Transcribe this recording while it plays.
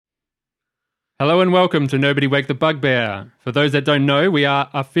Hello and welcome to Nobody Wake the Bugbear. For those that don't know, we are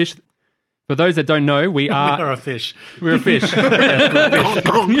a fish. For those that don't know, we are a fish. We're a fish.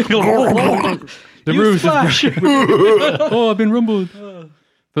 The You ruse splash. Oh, I've been rumbled.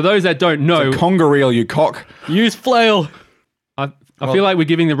 For those that don't know, It's a conga reel, you cock. Use flail. I feel like we're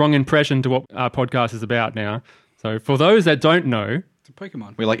giving the wrong impression to what our podcast is about now. So for those that don't know, It's a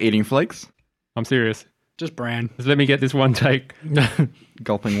Pokemon. We like eating flakes, I'm serious. Just Bran. Just let me get this one take.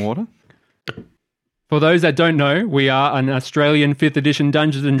 gulping water. For those that don't know, we are an Australian 5th edition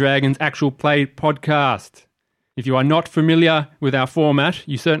Dungeons & Dragons actual play podcast. If you are not familiar with our format,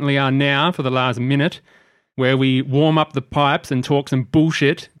 you certainly are now for the last minute, where we warm up the pipes and talk some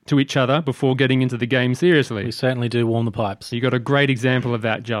bullshit to each other before getting into the game seriously. We certainly do warm the pipes. You got a great example of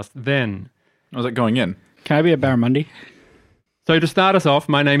that just then. How's it going in? Can I be a Barramundi? So to start us off,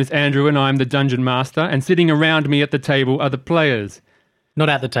 my name is Andrew and I'm the Dungeon Master, and sitting around me at the table are the players. Not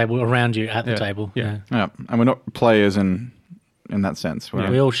at the table, around you at the Yeah. table. Yeah. Yeah, and we're not players in that sense.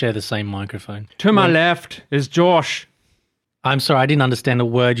 We all share the same microphone. To my left is Josh. I'm sorry, I didn't understand a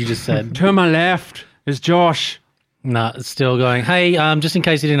word you just said. To my left is Josh. No, it's still going. Hey, just in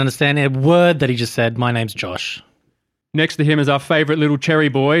case you didn't understand a word that he just said, my name's Josh. Next to him is our favourite little cherry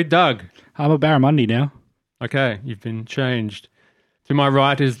boy, Doug. I'm a Barramundi now. Okay, you've been changed. To my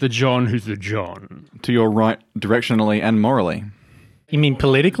right is the John who's the John. To your right, directionally and morally. You mean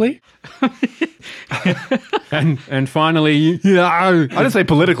politically? And finally, I didn't say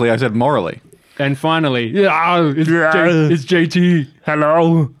politically, I said morally. it's JT.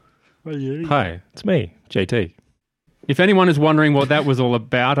 Hello. Hi, it's me, JT. If anyone is wondering what that was all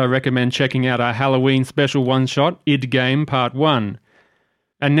about, I recommend checking out our Halloween special one-shot, Id Game Part 1.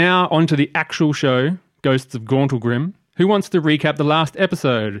 And now on to the actual show, Ghosts of Gauntlgrim. Who wants to recap the last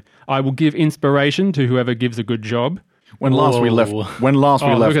episode? I will give inspiration to whoever gives a good job. When last we left Look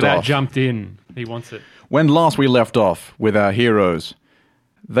at that, off. jumped in. He wants it. When last we left off with our heroes,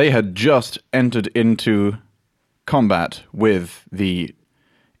 they had just entered into combat with the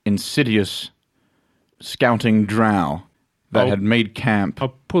insidious scouting drow that had made camp.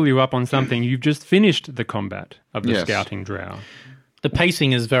 I'll pull you up on something. You've just finished the combat of the Yes. scouting drow. The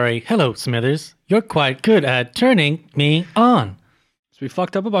pacing is very, hello, Smithers. You're quite good at turning me on. So we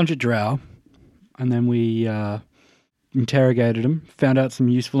fucked up a bunch of drow, and then we interrogated him, found out some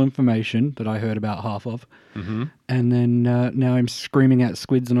useful information that I heard about half of, and then now I'm screaming at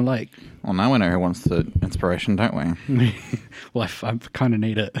squids in a lake. Well, now we know who wants the inspiration, don't we? Well, I kind of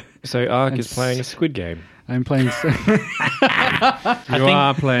need it. So Ark is It's- playing a Squid Game. I'm playing... You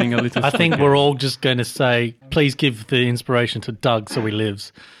are playing a little I think we're all just going to say, please give the inspiration to Doug so he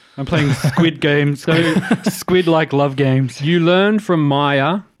lives. I'm playing squid games. Squid-like love games. You learned from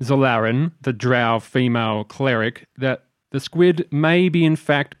Maya Zolarin, the drow female cleric, that the squid may be in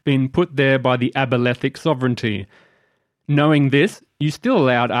fact been put there by the Abelethic sovereignty. Knowing this, you still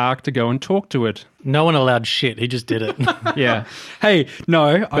allowed Ark to go and talk to it. No one allowed shit. He just did it. Yeah. Hey,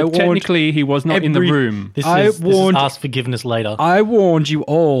 no, I But warned... technically, he was not in the every- room. This I is warned- ask forgiveness later. I warned you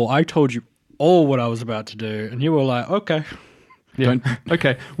all. I told you all what I was about to do, and you were like, okay. Yeah.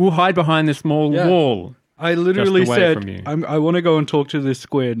 Okay, we'll hide behind this small Yeah. wall. I literally away said, from you. I want to go and talk to this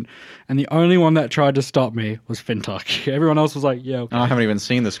squid, and the only one that tried to stop me was Fintuck. Everyone else was like, yeah, okay. I haven't even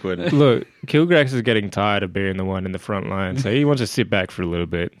seen the squid. Look, Kilgrax is getting tired of being the one in the front line, so he wants to sit back for a little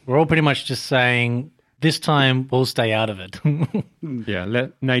bit. We're all pretty much just saying, this time we'll stay out of it. Yeah,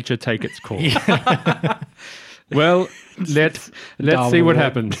 let nature take its course. Well, let's see Darwin what Award.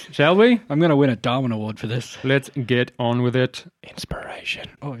 happens, shall we? I'm going to win a Darwin Award for this. Let's get on with it. Inspiration.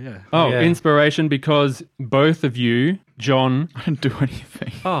 Oh, yeah. Oh, Yeah. inspiration because both of you, John. I didn't do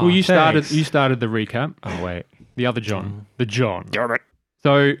anything. Oh, Well, you started thanks. the recap. Oh, wait. The other John, the John.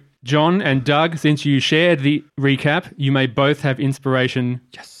 So, John and Doug, since you shared the recap, you may both have inspiration.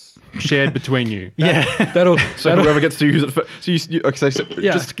 Shared between you. Yeah. So whoever gets to use it first. So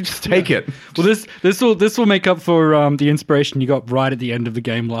Yeah. just take it. Well, this will make up for the inspiration you got right at the end of the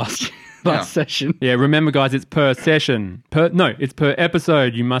game last session. Yeah, remember, guys, it's per session. It's per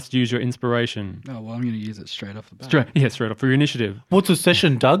episode. You must use your inspiration. Oh, well, I'm going to use it straight off the bat. Straight up for your initiative. What's a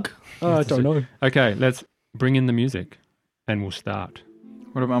session, Doug? I don't know. Okay, let's bring in the music and we'll start.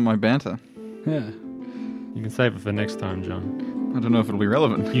 What about my banter? Yeah. You can save it for next time, John. I don't know if it'll be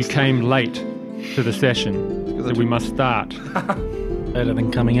relevant. You came late to the session, so we must start. Better than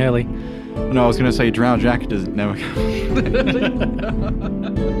coming early. No, I was going to say Drow Jack does never come.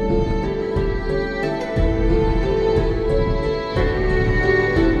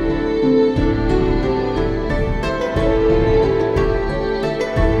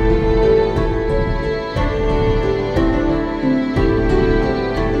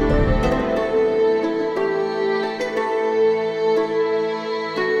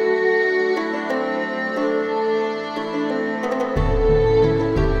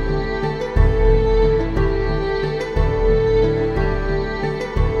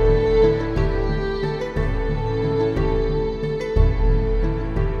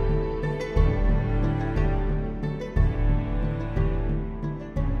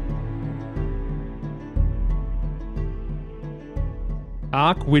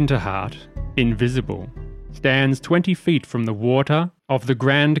 Ark Winterheart, invisible, stands 20 feet from the water of the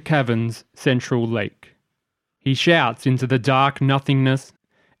Grand Cavern's central lake. He shouts into the dark nothingness,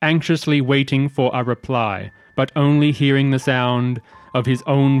 anxiously waiting for a reply, but only hearing the sound of his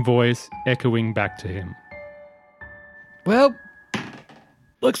own voice echoing back to him. Well,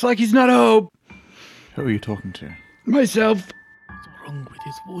 looks like he's not home. Who are you talking to? Myself. What's wrong with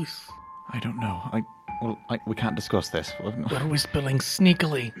his voice? I don't know. We can't discuss this. We're whispering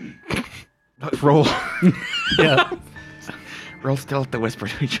sneakily. Roll. Yeah. Roll stealth to whisper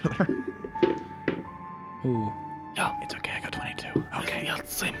to each other. Ooh. Yeah. It's okay, I got 22. Okay, yeah,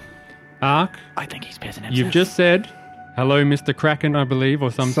 same. Ark, I think he's pissing himself. you've just said, "Hello, Mr. Kraken," I believe, or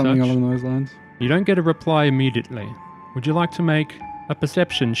Something such. along those lines. You don't get a reply immediately. Would you like to make a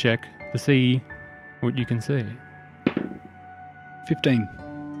perception check to see what you can see? 15.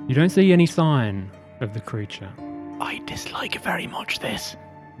 You don't see any sign of the creature. I dislike very much this.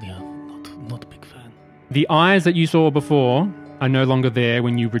 Yeah, not a big fan. The eyes that you saw before are no longer there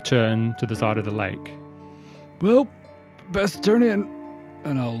when you return to the side of the lake. Well, best turn in.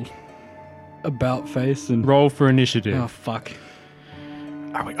 And I'll about face and... Roll for initiative. Oh, fuck.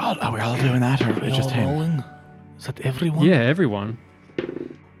 Are we all doing that, or Are we just all him? rolling? Is that everyone? Yeah, everyone.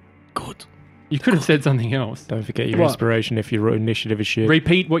 Good. You could have said something else. Don't forget your What? inspiration if your initiative is shit.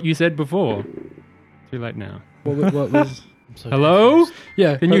 Repeat what you said before. Too late now. What was... I'm so Hello? confused.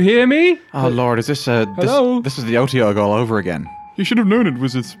 Yeah. Can you hear me? Oh Lord, is this Hello? This is the Otiog all over again. You should have known it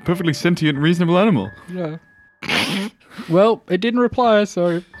was a perfectly sentient, reasonable animal. Yeah. Well, it didn't reply,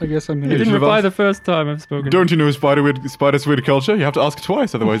 so I guess I'm You gonna... didn't should have reply asked. the first time I've spoken. Don't you know spider's weird culture? You have to ask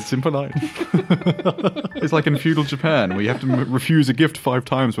twice, otherwise it's impolite. It's like in feudal Japan, where you have to refuse a gift 5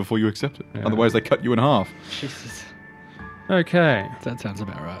 times before you accept it. Yeah. Otherwise they cut you in half. Jesus. Okay. That sounds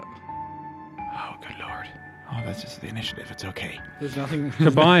about right. Oh, good Lord. Oh, that's just the initiative. It's okay. There's nothing...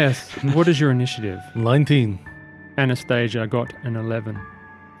 Tobias, what is your initiative? 19. Anastasia got an 11.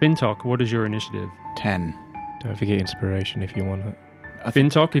 Fintok, what is your initiative? 10. Don't forget inspiration if you want it.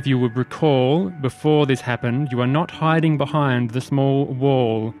 Fintok, if you would recall, before this happened, you are not hiding behind the small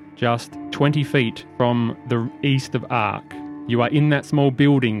wall just 20 feet from the east of Ark. You are in that small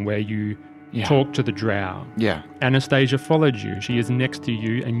building where you Yeah. talked to the drow. Yeah. Anastasia followed you. She is next to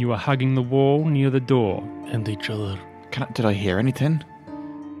you, and you are hugging the wall near the door. And each other. Did I hear anything?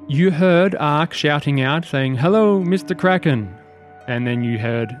 You heard Ark shouting out, saying, "Hello, Mr. Kraken." And then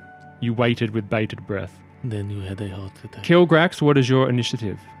you waited with bated breath. Then you had a heart attack. Kilgrax, what is your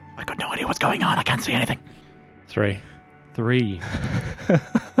initiative? I got no idea what's going on. I can't see anything. 3. 3.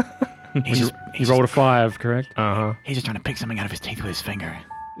 He's You rolled a 5, correct? Uh-huh. He's just trying to pick something out of his teeth with his finger.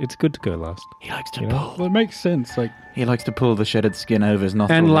 It's good to go last. He likes to You know? pull. Well, it makes sense, like... He likes to pull the shedded skin out of his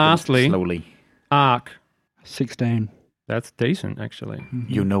nostril. And lastly- slowly. Ark. 16. That's decent, actually.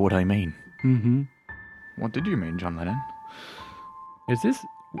 You know what I mean. Mm-hmm. What did you mean, John Lennon?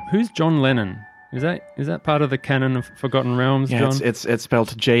 Who's John Lennon? Is that part of the canon of Forgotten Realms, Yeah, John? it's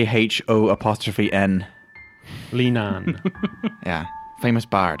spelled JHO''N. Linan. Yeah, famous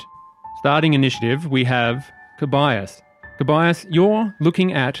bard. Starting initiative, we have Kobayas. Kobayas, you're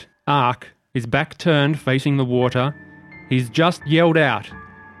looking at Ark, his back turned facing the water. He's just yelled out.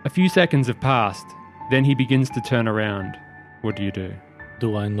 A few seconds have passed. Then he begins to turn around. What do you do?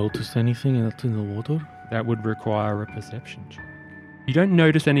 Do I notice anything out in the water? That would require a perception check. You don't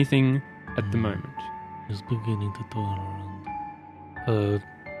notice anything at the moment. It's beginning to turn around.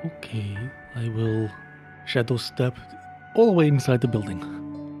 Okay. I will shadow step all the way inside the building.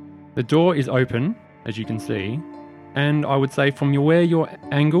 The door is open, as you can see, and I would say from where you're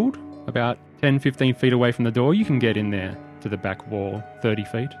angled, about 10-15 feet away from the door, you can get in there to the back wall, 30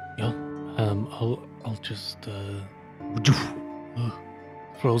 feet. Yeah. I'll just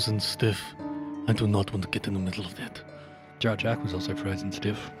frozen stiff. I do not want to get in the middle of that. Jar Jack was also frozen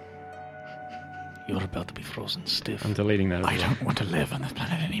stiff. You're about to be frozen stiff. I'm deleting that as I well. don't want to live on this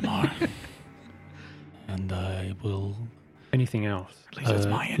planet anymore. And I will Anything else? At least it's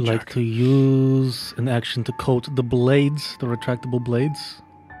my like to use an action to coat the blades, the retractable blades.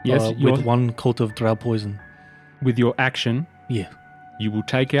 Yes, with one coat of drow poison. with your action, Yeah. you will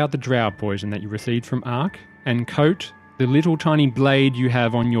take out the drow poison that you received from Ark and coat the little tiny blade you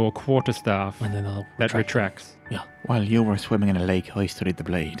have on your quarterstaff And then I'll that retract retracts. While you were swimming in a lake, I studied the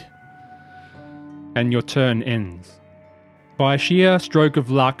blade. And your turn ends. By sheer stroke of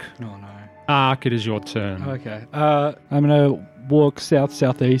luck, Oh, no. Ark, it is your turn. Okay. I'm going to walk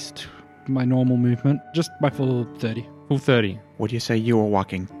south-southeast, my normal movement. Just my full 30, Full 30. Would you say you were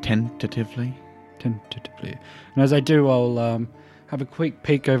walking tentatively? tentatively. And as I do, I'll have a quick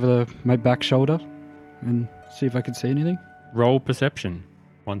peek over my back shoulder and see if I can see anything. Roll perception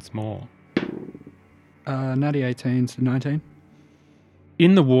once more. Natty 18 to 19.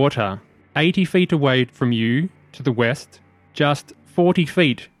 In the water, 80 feet away from you to the west, just 40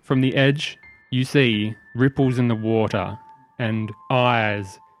 feet from the edge, you see ripples in the water and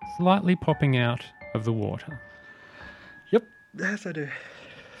eyes slightly popping out of the water. Yep, yes I do.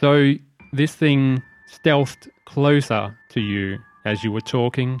 So this thing stealthed closer to you as you were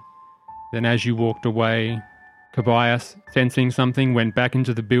talking. Then as you walked away, Kobayas, sensing something, went back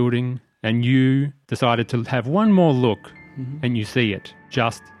into the building, and you decided to have one more look, and you see it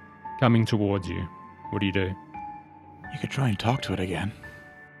just coming towards you. What do? You could try and talk to it again.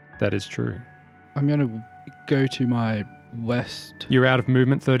 That is true. I'm going to go to my west. You're out of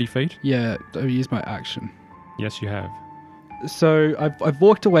movement 30 feet? Yeah, I'll use my action. Yes, you have. So I've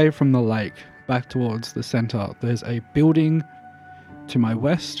walked away from the lake back towards the center. There's a building to my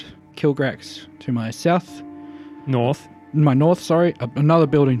west, Kilgrax to my south. North. My north, sorry. Another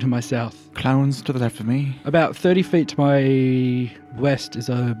building to my south. Clowns to the left of me. About 30 feet to my west is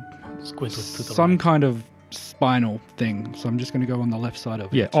Squiggles to the some right. kind of spinal thing. So I'm just going to go on the left side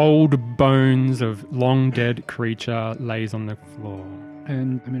of Yeah, it. old bones of long dead creature lays on the floor.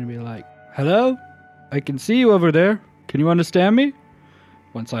 And I'm going to be like, hello? I can see you over there. Can you understand me?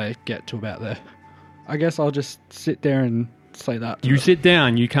 Once I get to about there. I guess I'll just sit there and say that. to You them. sit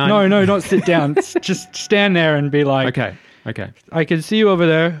down, you can't... No, not sit down. Just stand there and be like, Okay. I can see you over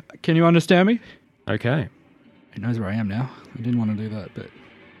there. Can you understand me? Okay. He knows where I am now. I didn't want to do that, but...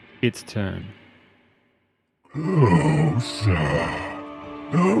 Its turn. Closer.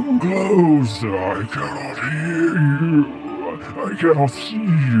 Come closer. I cannot hear you. I cannot see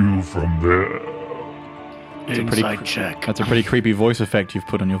you from there. Inside check. That's a pretty creepy voice effect you've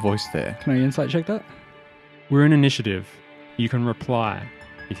put on your voice there. Can I insight check that? We're in initiative. You can reply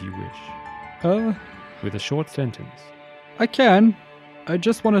if you wish with a short sentence. I can. I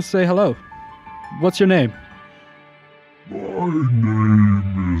just want to say hello. What's your name? My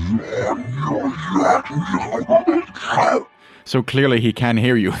name is... So clearly he can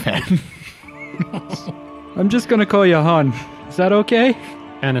hear you then. I'm just going to call you Han. Is that okay?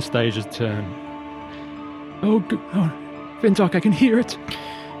 Anastasia's turn. Oh, Fintok, I can hear it.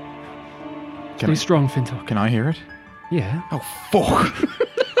 Stay strong, Fintok. Can I hear it? Yeah. Oh, fuck.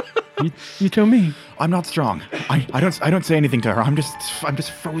 You tell me. I'm not strong. I don't say anything to her. I'm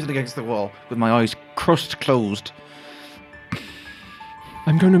just frozen against the wall with my eyes crushed closed.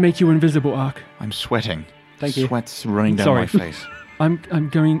 I'm going to make you invisible, Ark. I'm sweating. Thank you. Sweat's running down Sorry. my face. I'm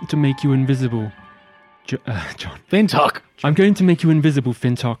going to make you invisible, John. Fintok. I'm going to make you invisible,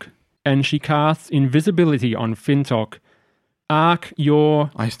 Fintok. And she casts invisibility on Fintok. Ark,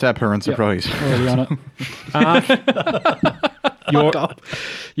 your I stab her in surprise. Already on it.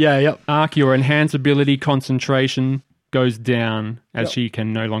 Ark, your enhanced ability concentration goes down as she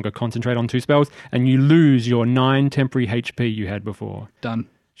can no longer concentrate on 2 spells, and you lose your 9 temporary HP you had before. Done.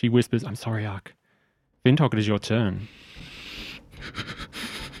 She whispers, I'm sorry, Ark. Fintok, it is your turn.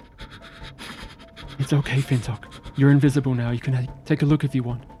 It's okay, Fintok. You're invisible now. You can take a look if you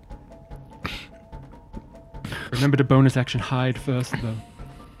want. Remember to bonus action hide first, though.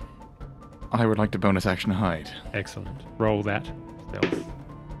 I would like to bonus action hide. Excellent. Roll that. Stealth.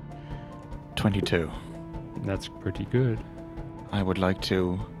 22. That's pretty good. I would like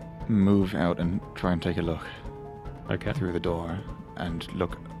to move out and try and take a look Okay. through the door and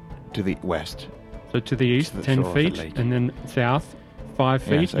look to the west. So to the east, To the 10 shore of the feet, lake. and then south, 5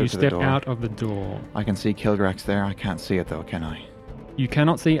 feet. Yes, out You to the step door. out of the door. I can see Kilgrax there. I can't see it though, can I? You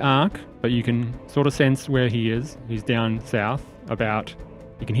cannot see Ark, but you can sort of sense where he is. He's down south,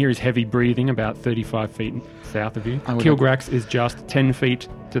 you can hear his heavy breathing about 35 feet south of you. I would Kilgrax is just 10 feet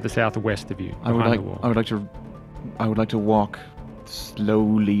to the southwest of you, I would behind like. the wall. I would like to walk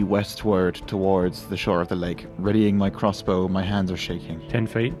slowly westward towards the shore of the lake, readying my crossbow. My hands are shaking. 10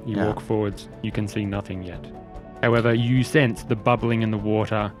 feet, you Yeah. walk forwards, you can see nothing yet. However, you sense the bubbling in the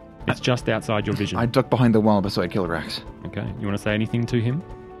water. It's just outside your vision. I duck behind the wall beside Kilgrax. Okay, you want to say anything to him?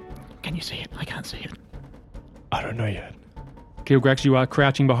 Can you see it? I can't see it. I don't know yet. Kilgrax, you are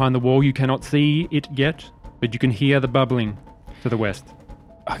crouching behind the wall. You cannot see it yet, but you can hear the bubbling to the west.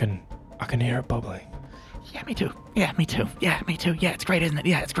 I can hear it bubbling. Yeah, me too. Yeah, me too. Yeah, me too. Yeah, it's great, isn't it?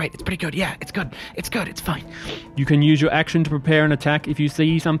 Yeah, it's great. It's pretty good. Yeah, it's good. It's good. It's fine. You can use your action to prepare an attack if you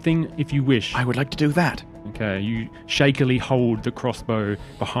see something, if you wish. I would like to do that. Okay, you shakily hold the crossbow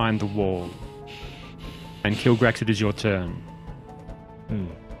behind the wall. And Kilgrax, it is your turn.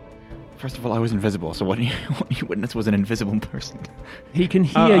 First of all, I was invisible, so what you witnessed was an invisible person. He can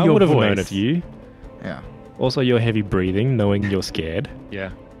hear I your would have voice. known of you. Yeah. Also, your heavy breathing, knowing you're scared.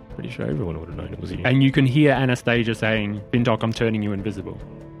 Yeah. pretty sure everyone would have known it was you. And you can hear Anastasia saying, Fintok, I'm turning you invisible.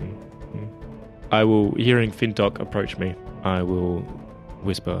 I will, hearing Fintok approach me, I will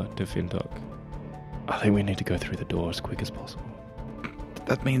whisper to Fintok, I think we need to go through the door as quick as possible.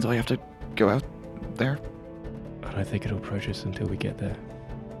 That means I have to go out there. I don't think it'll approach us until we get there.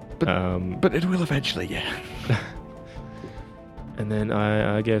 But it will eventually, yeah. And then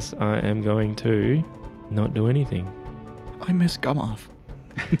I guess I am going to not do anything. I miss Gumoth.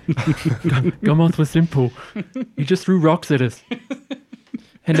 Gumoth was simple. He just threw rocks at us.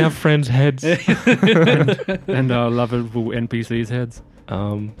 And our friends' heads. and our lovable NPCs' heads.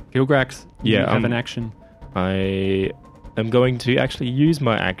 Kilgrax, you Yeah, have an action. I am going to actually use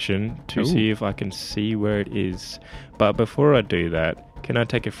my action to Ooh. see if I can see where it is. But before I do that, can I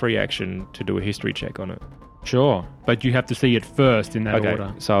take a free action to do a history check on it? Sure, but you have to see it first in that Okay,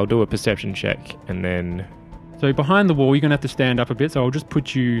 order. so I'll do a perception check and then... So behind the wall, you're going to have to stand up a bit, so I'll just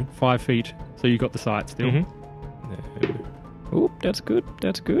put you 5 feet so you got the sight still. Oop, that's good,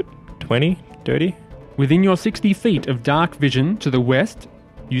 that's good. 20, 30. Within your 60 feet of dark vision to the west,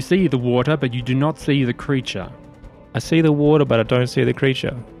 you see the water, but you do not see the creature. I see the water, but I don't see the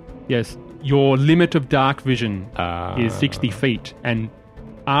creature. Yes, your limit of dark vision is 60 feet, and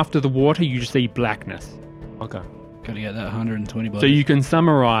after the water, you see blackness. Okay. Gotta get that 120 bucks. So you can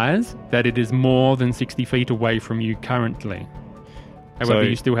summarize that it is more than 60 feet away from you currently. However, So-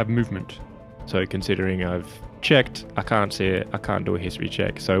 you still have movement. So considering I've checked, I can't see it, I can't do a history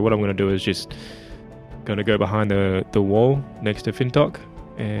check. So what I'm going to do is just going to go behind the wall next to Fintok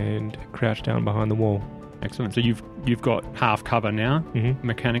and crouch down behind the wall. Excellent. So you've got half cover now, Mm-hmm.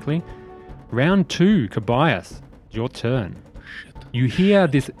 mechanically. Round 2, Kobayas, your turn. You hear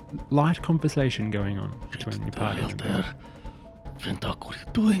this light conversation going on between your party members. there. Fintok, what are you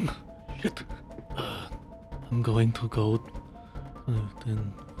doing? Shit. I'm going to go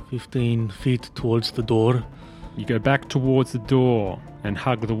 10, 15 feet towards the door, You go back towards the door and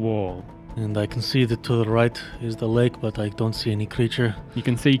hug the wall. and I can see that to the right is the lake, but I don't see any creature. You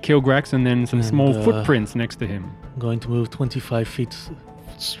can see Kilgrax and then some And, small footprints next to him. I'm going to move 25 feet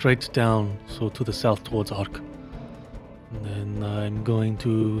straight down, so to the south towards Ark. And then I'm going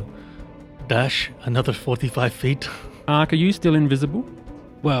to dash another 45 feet. Ark, are you still invisible?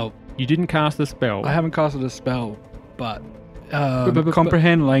 well, You didn't cast the spell. I haven't casted a spell, but but-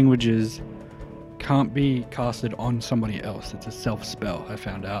 comprehend languages can't be casted on somebody else. It's a self spell. I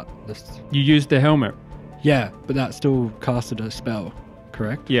found out this. You used the helmet. Yeah, but that still casted a spell,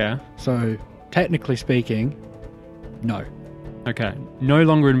 correct? Yeah. So technically speaking, no. Okay. No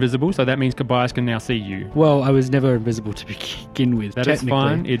longer invisible, so that means Kobayas can now see you. Well, I was never invisible to begin with. That is technically.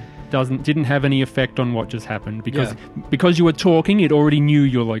 fine. It didn't have any effect on what just happened because you were talking. It already knew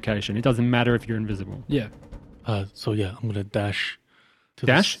your location. It doesn't matter if you're invisible. Yeah. So yeah, I'm gonna dash. To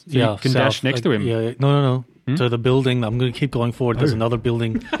Dash? So you can dash next to him? Yeah, no. To the building. I'm gonna keep going forward. There's another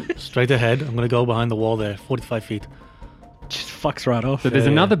building straight ahead. I'm gonna go behind the wall there, 45 feet. Just fucks right off. So there's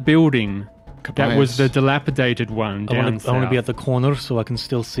Yeah. another building that was Kobayas. the dilapidated one I down want south. to be at the corner so I can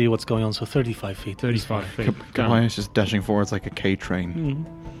still see what's going on. So 35 feet. 35 feet. Done. Kabaya's is just dashing forwards like a K train.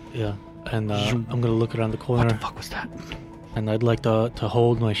 Yeah, and I'm gonna look around the corner. What the fuck was that? And I'd like to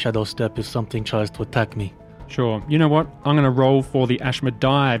hold my shadow step if something tries to attack me. Sure. You know what? I'm going to roll for the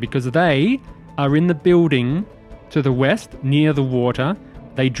Ashmedai because they are in the building to the west near the water.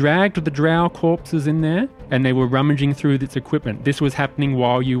 They dragged the drow corpses in there and they were rummaging through its equipment. This was happening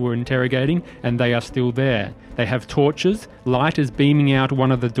while you were interrogating and they are still there. They have torches. Light is beaming out one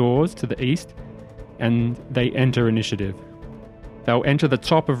of the doors to the east and they enter initiative. They'll enter the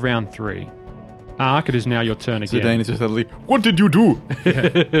top of round 3. Ark, it is now your turn again. Zidane is just suddenly, what did you do?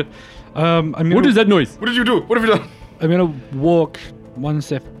 What is that noise? What did you do? What have you done? I'm gonna walk one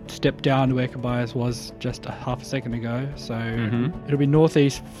step down to where Kobayas was just a half a second ago. So it'll be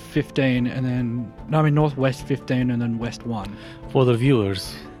northeast 15 and then northwest 15 and then west 1. For the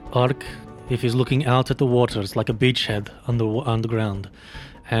viewers, Ark, if he's looking out at the water, it's like a beachhead underground.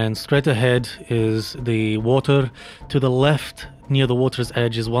 And straight ahead is the water. To the left, near the water's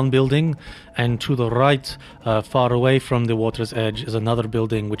edge, is one building. And to the right, far away from the water's edge, is another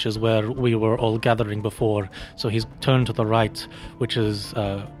building, which is where we were all gathering before. So he's turned to the right, which is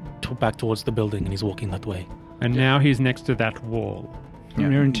back towards the building, and he's walking that way. And now he's next to that wall. I'm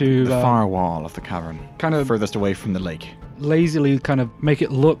going to The far wall of the cavern. kind of Furthest away from the lake. lazily kind of make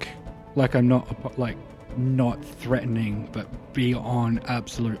it look like I'm not threatening, but be on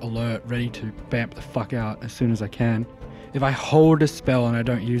absolute alert, ready to bamp the fuck out as soon as I can. If I hold a spell and I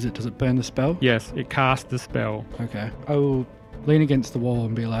don't use it, does it burn the spell? Yes, it casts the spell. Okay. I will lean against the wall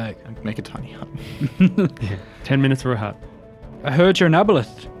and be like, Make a tiny hut. 10 minutes for a hut. I heard you're an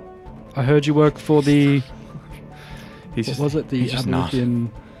aboleth. I heard you work for the... He's What just, was it? The he's just not.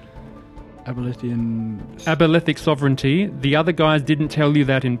 Abolithian... Abolithic sovereignty. The other guys didn't tell you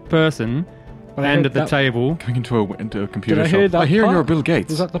that in person But I and heard at the that- table. Going into a computer Did I shop. hear that I hear part? you're Bill Gates.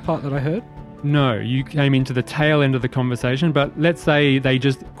 Was that the part that I heard? No, you came into the tail end of the conversation, but let's say they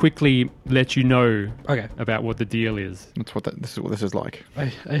just quickly let you know Okay. about what the deal is. That's what this is what this is like. I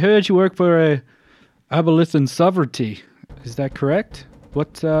heard you work for a Abolithian sovereignty. Is that correct?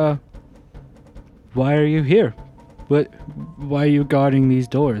 What, why are you here? Why are you guarding these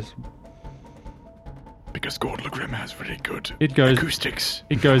doors? Because Gord Le Grim has really good It goes acoustics.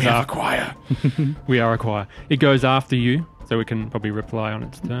 it goes We have a after choir. we are a choir. It goes after you, so it can probably reply on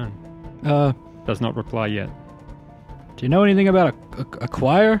its turn. Does not reply yet. Do you know anything about a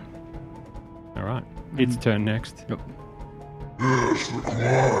choir? All right. Its turn next. Yes, the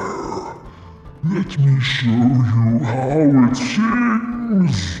choir. Let me show you how it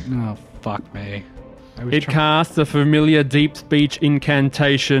sings. Oh, fuck me. I was It casts a familiar deep speech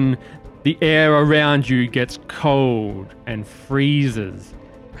incantation. The air around you gets cold and freezes.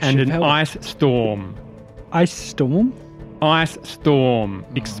 And an Chappelle. ice storm. Ice storm? Ice storm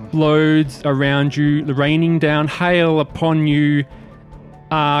explodes around you, raining down hail upon you.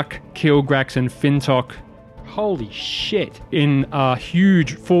 Ark, Kilgrax, and Fintok Holy shit. in a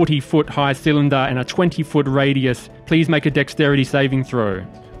huge 40-foot high cylinder and a 20-foot radius. Please make a dexterity saving throw.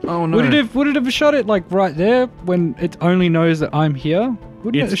 Oh no. Would it have shot it like right there when it only knows that I'm here?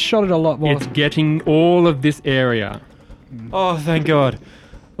 Wouldn't it It's- have shot it a lot more? It's getting all of this area. Oh, thank God.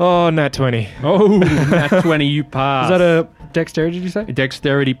 Oh, nat 20. Oh, nat 20, you pass. Is that a dexterity, did you say?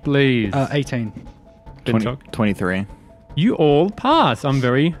 Dexterity, please. 18. Fintok. 23. You all pass. I'm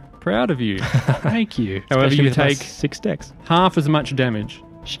very proud of you. Thank you. However, Especially you with my take 6 decks. half as much damage.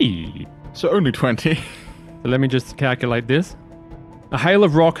 Shit. So only 20. So let me just calculate this. A hail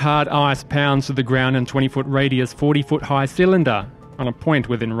of rock-hard ice pounds to the ground in 20-foot radius, 40-foot high cylinder on a point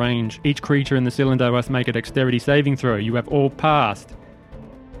within range. Each creature in the cylinder must make a dexterity saving throw. You have all passed.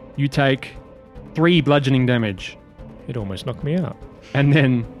 You take 3 bludgeoning damage, It almost knocked me out. and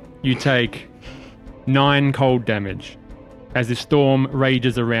then you take 9 cold damage as the storm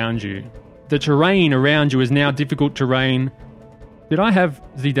rages around you. The terrain around you is now difficult terrain. Did I have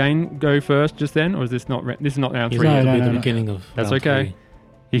Zidane go first just then, or is this not? This is not round He's 3. not No, going to no, be the no. beginning of. That's round okay.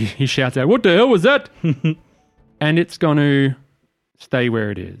 three. He shouts out, "What the hell was that?" And it's going to stay where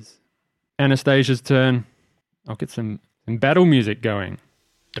it is. Anastasia's turn. I'll get some battle music going.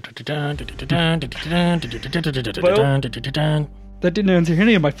 That didn't answer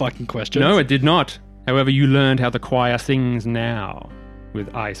any of my fucking questions. No, it did not. However, you learned how the choir sings now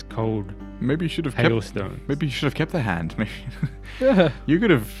with ice cold Maybe you should have kept. hailstones. Maybe you should have kept the hand. Maybe Yeah. you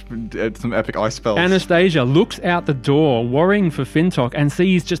could have had some epic ice spells. Anastasia looks out the door, worrying for Fintok, and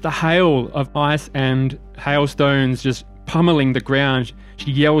sees just a hail of ice and hailstones just pummeling the ground.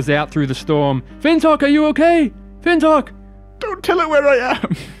 She yells out through the storm, "Fintok, are you okay? Fintok, Don't tell it where I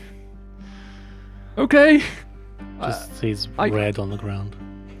am. okay? Just sees I- red on the ground.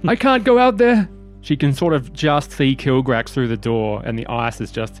 I can't go out there." She can sort of just see Kilgrax through the door, and the ice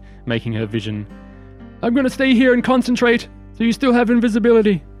is just making her vision. "I'm going to stay here and concentrate, so you still have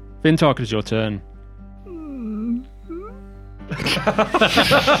invisibility." Fintok, it's your turn.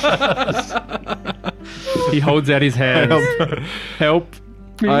 He holds out his hands. Help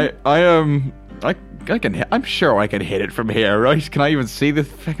me. I can hit. I'm sure I can hit it from here, right? Can I even see this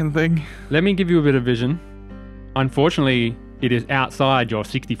fucking thing? Let me give you a bit of vision. Unfortunately, it is outside your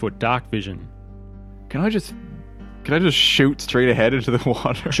 60-foot dark vision. Can I just shoot straight ahead into the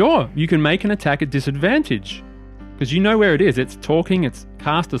water? Sure, you can make an attack at disadvantage. Because you know where it is. It's talking, it's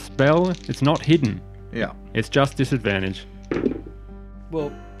cast a spell, it's not hidden. Yeah. It's just disadvantage.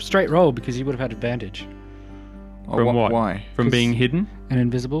 Well, straight roll because you would have had advantage. Oh, From what? Why? From being hidden? And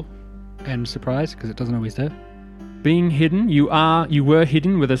invisible. And surprise because it doesn't always there. Being hidden, you were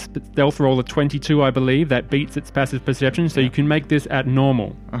hidden with a stealth roll of 22, I believe. That beats its passive perception, so you can make this at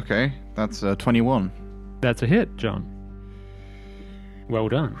normal. Okay, that's 21. That's a hit, John. Well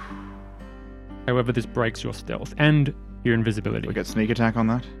done. However, this breaks your stealth and your invisibility. We get sneak attack on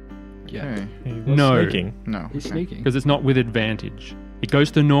that. Yeah. Okay. He was No. sneaking. No. He's okay. sneaking. Because it's not with advantage. It goes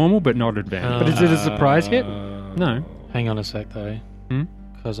to normal, but not advantage. But is it a surprise hit? No. Hang on a sec though. Hmm?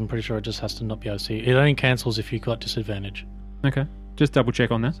 Because I'm pretty sure it just has to not be able to see. It only cancels if you've got disadvantage. Okay. Just double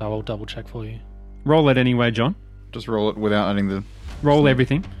check on that. So I'll double check for you. Roll it anyway, John. Just roll it without adding the. Roll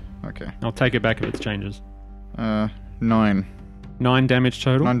everything. Okay. I'll take it back if it changes. 9. 9 damage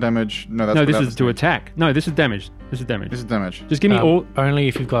total. 9 damage. No, that's No, this without is the to sneak. attack. No, this is damage. This is damage. This is damage. Just give me all. Only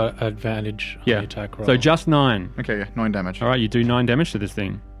if you've got advantage on Yeah. the attack roll. So just 9. Okay, yeah, 9 damage. All right, you do 9 damage to this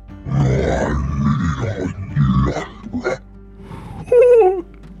thing.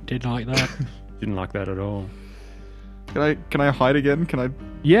 Didn't like that. Didn't like that at all. Can I hide again? Can I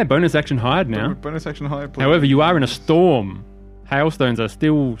Yeah, bonus action hide now. bonus action hide? Please? However, you are in a storm. Hailstones are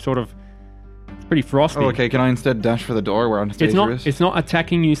still sort of... It's pretty frosty. Oh, okay. Can I instead dash for the door where Anastasia is? It's not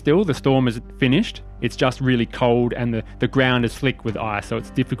attacking you still. The storm is finished. It's just really cold and the ground is slick with ice, so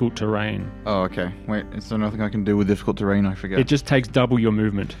it's difficult terrain. Oh, okay. Wait, is there nothing I can do with difficult terrain? I forget. It just takes double your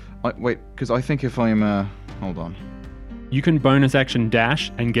movement. Wait, because I think if I'm... hold on. You can bonus action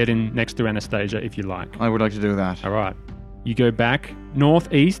dash and get in next to Anastasia if you like. I would like to do that. All right. You go back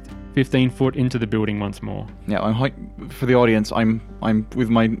northeast, 15 foot into the building once more. Yeah, for the audience, I'm with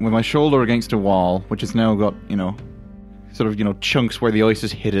my shoulder against a wall, which has now got, sort of, chunks where the ice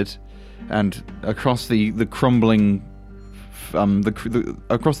has hit it, and across the crumbling,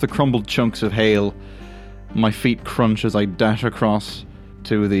 across the crumbled chunks of hail, my feet crunch as I dash across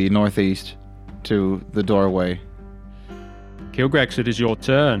to the northeast, to the doorway. Kilgrax, it is your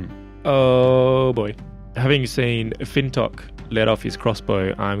turn. Oh boy. Having seen Fintok let off his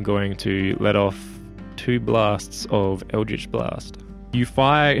crossbow, I'm going to let off 2 blasts of Eldritch Blast. You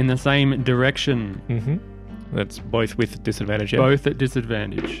fire in the same direction, Mm-hmm. That's both with disadvantage. Yeah? both at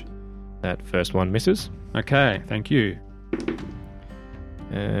disadvantage. That first one misses. Okay, thank you.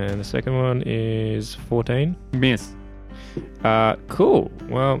 And the second one is 14. Miss. Cool.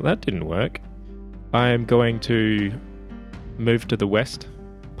 Well, that didn't work. I am going to move to the west,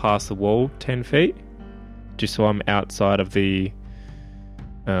 past the wall 10 feet, just so I'm outside of the...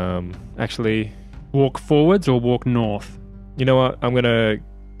 actually, Walk forwards or walk north? you know what? I'm going to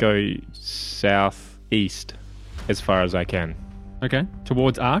go southeast as far as I can. Okay,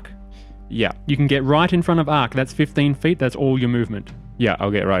 towards Arc. Yeah. You can get right in front of Arc. That's 15 feet. That's all your movement. Yeah,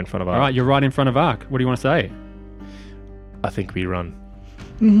 I'll get right in front of All Ark. right, you're right in front of Arc. What do you want to say? I think we run.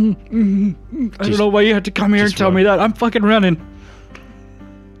 I don't know why you had to come here and just tell me that. I'm fucking running.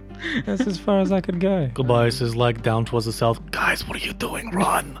 That's as far as I could go. Tobias is like down towards the south. Guys, what are you doing?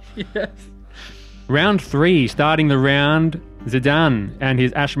 Run! Round 3, starting the round, Zidane and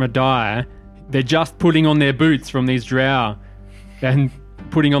his Ashmadiah, they're just putting on their boots from these drow and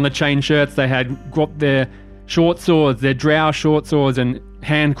putting on the chain shirts they had, got their short swords, their drow short swords and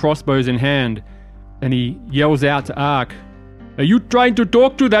hand crossbows in hand. And he yells out to Ark, "Are you trying to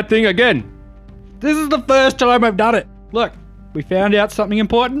talk to that thing again? This is the first time I've done it. Look, we found out something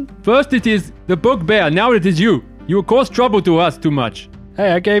important. First it is the bugbear, now it is you. You cause trouble to us too much.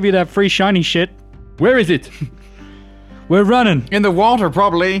 Hey, I gave you that free shiny shit. Where is it?" We're running. In the water,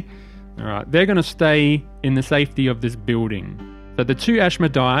 probably. Alright, they're going to stay in the safety of this building. So the 2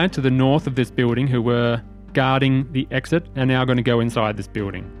 Ashmadiah to the north of this building who were guarding the exit are now going to go inside this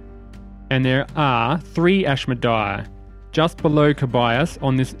building. And there are 3 Ashmadiah just below Kobayas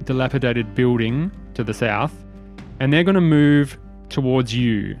on this dilapidated building to the south. And they're going to move towards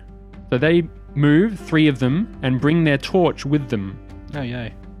you. So they move, 3 of them, and bring their torch with them. Oh,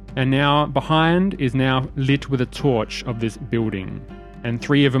 yay. And now behind is now lit with a torch of this building. And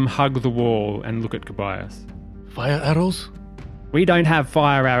 3 of them hug the wall and look at Kobayas. Fire arrows? We don't have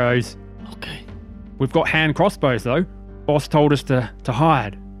fire arrows. Okay. We've got hand crossbows though. Boss told us to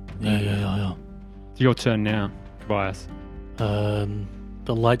hide. Yeah. It's your turn now, Kobayas.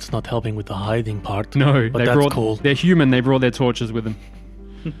 The light's not helping with the hiding part. No, but they that's brought. cool. They're human. They brought their torches with them.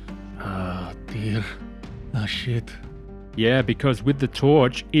 Ah, dear. Ah, shit. Yeah, because with the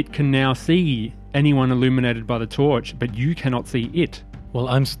torch, it can now see anyone illuminated by the torch, but you cannot see it. Well,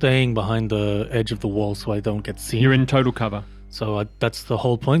 I'm staying behind the edge of the wall so I don't get seen. You're in total cover. So that's the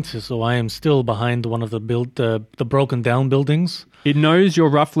whole point. So I am still behind one of the broken down buildings. It knows your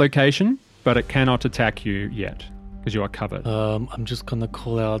rough location, but it cannot attack you yet because you are covered. I'm just gonna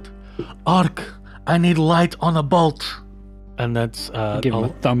call out, Ark, I need light on a bolt, and that's Give him a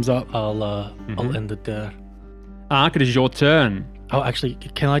thumbs up. I'll end it there. Ark, it is your turn. Oh, actually,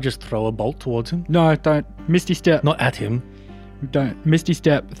 can I just throw a bolt towards him? No, don't. Misty step. Not at him. Don't. Misty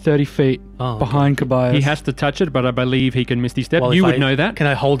step 30 feet Oh, behind Kobayas. He has to touch it, but I believe he can misty step. Well, You if would I- know that. Can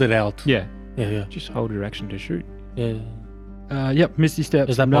I hold it out? Yeah. Yeah. Just hold your action to shoot. Yep, Misty step.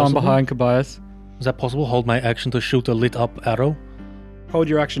 Is that now I'm possible? behind Kobayas. Is that possible? Hold my action to shoot a lit up arrow? Hold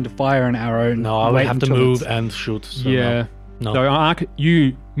your action to fire an arrow. And No, I would wait have to until move it's- and shoot. So Yeah. No. So Ark,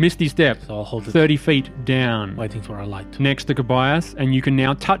 you misty step So I'll hold it 30 feet down waiting for a light. next to Kobayas, and you can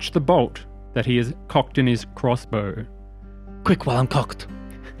now touch the bolt that he has cocked in his crossbow. Quick while I'm cocked.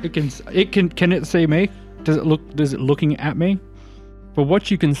 Can it see me? Does it looking at me? For what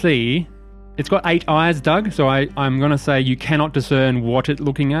you can see, It's got 8 eyes, Doug, so I'm going to say you cannot discern what it's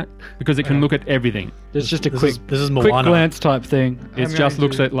looking at because it can look at everything. It's just a This quick, is- this is quick Moana. glance type thing. It just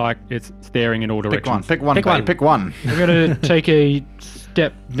looks at like it's staring in all Pick directions. one. Pick one. Pick one. I'm going to take a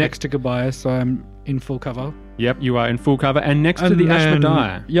step next to Gobias, so I'm in full cover. Yep, you are in full cover. And next to And the then-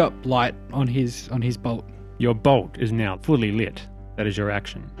 Ashmediah, Yep, light on his bolt. your bolt is now fully lit. That is your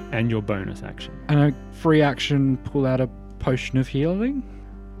action and your bonus action. And a free action, pull out a potion of healing.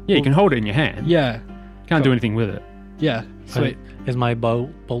 Yeah, you can hold it in your hand. Yeah, Can't do anything with it. yeah, sweet. Is my bolt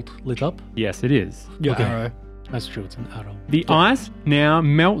lit up? Yes, it is. Your Okay. arrow. That's true. It's an arrow. The ice now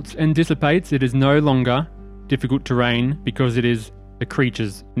melts and dissipates. It is no longer difficult terrain because it is the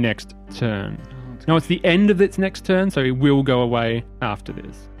creature's next turn. No, it's the end of its next turn, so it will go away after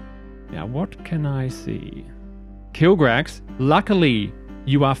this. Now, what can I see? Kilgrax, luckily,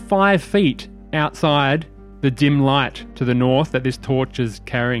 you are 5 feet outside the dim light to the north that this torch is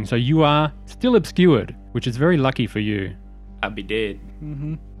carrying, so you are still obscured, which is very lucky for you. I'd be dead.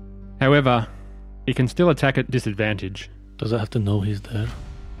 However, it can still attack at disadvantage. Does it have to know he's there?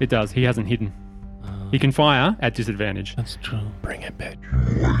 It does. He hasn't hidden. He can fire at disadvantage. That's true. Bring it, bitch.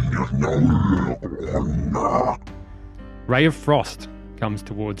 Ray of Frost comes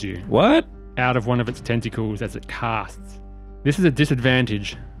towards you What? out of one of its tentacles as it casts. This is a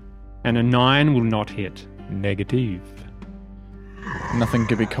disadvantage, and a 9 will not hit. Negative. Nothing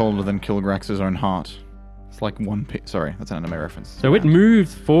could be colder than Kilgrax's own heart. It's like sorry, that's an anime reference. So it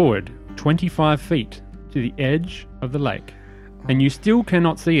moves forward 25 feet to the edge of the lake, and you still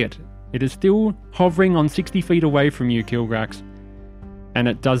cannot see it. It is still hovering on 60 feet away from you, Kilgrax, and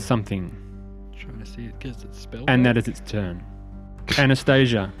it does something, Trying to see it gets its spell. and back. that is its turn.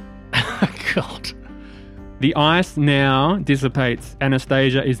 Anastasia. God. The ice now dissipates.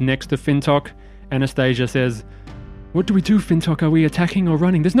 Anastasia is next to Fintok. Anastasia says, "What do we do, Fintok? Are we attacking or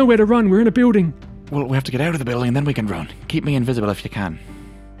running? There's nowhere to run. We're in a building. Well, we have to get out of the building and then we can run. Keep me invisible if you can.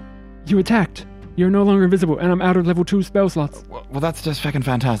 You attacked. You're no longer invisible, and I'm out of level 2 spell slots. Well, that's just fucking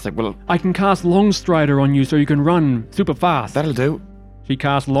fantastic. Well, I can cast Longstrider on you so you can run super fast." that'll do. She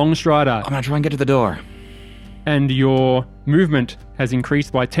casts Longstrider, I'm gonna try and get to the door. and your movement has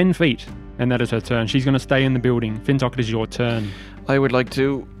increased by 10 feet, and that is her turn. She's going to stay in the building. Fintok, it is your turn. I would like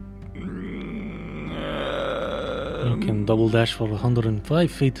to. You can double dash for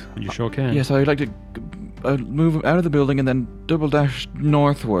 105 feet. You sure can. Yes, I would like to move out of the building and then double dash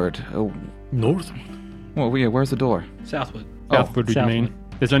northward. Oh, North? well, yeah. Where's the door? Southward. Southward, would you mean?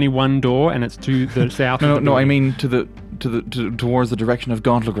 There's only one door, and it's to the south. No, of the no. I building. mean towards the direction of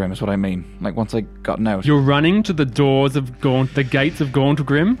Gauntlegrim is what I mean. Like once I gotten out. You're running to the doors of the gates of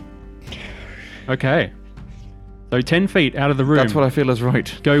Gauntlegrim? Okay. So 10 feet out of the room. That's what I feel is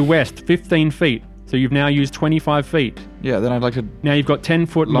right. Go west, 15 feet. So you've now used 25 feet. Yeah. Then I'd like to Now you've got 10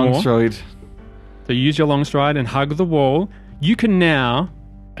 foot long more. stride. So use your long stride and hug the wall. You can now,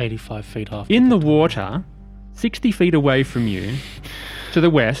 85 feet after. in the water, 60 feet away from you, to the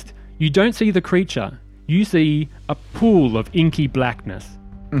west, you don't see the creature. You see a pool of inky blackness.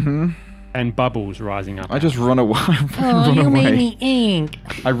 And bubbles rising up. I just run away. run away. ink.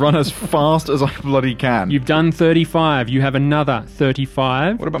 I run as fast as I bloody can. You've done 35. You have another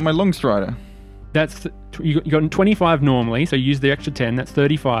 35. What about my long strider? That's you got 25 normally, so you use the extra 10. That's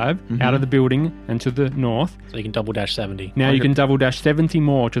 35 out of the building and to the north. So you can double dash 70. Now you can double dash 70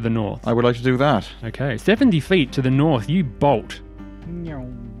 more to the north. I would like to do that. Okay, 70 feet to the north, you bolt.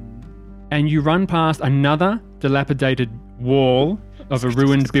 And you run past another dilapidated wall of a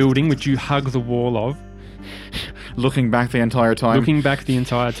ruined building, which you hug the wall of, Looking back the entire time. looking back the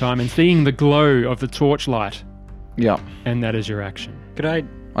entire time and seeing the glow of the torchlight. Yeah. And that is your action. Could I?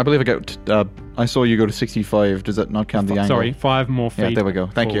 I believe I saw you go to 65. Does that not count the angle? Sorry, 5 more feet. Yeah, there we go.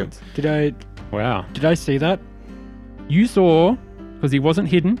 Thank you. forwards. Wow. Did I see that? You saw, because he wasn't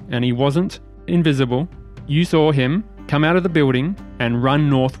hidden and he wasn't invisible, you saw him come out of the building and run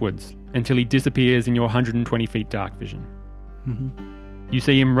northwards until he disappears in your 120 feet dark vision. You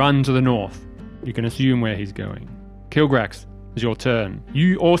see him run to the north. You can assume where he's going. Kilgrax, is your turn.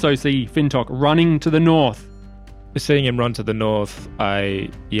 You also see Fintok running to the north. Seeing him run to the north, I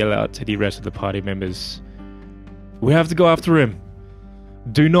yell out to the rest of the party members, "We have to go after him.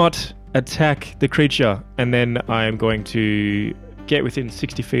 Do not attack the creature." And then I am going to get within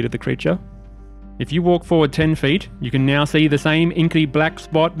 60 feet of the creature. If you walk forward 10 feet, you can now see the same inky black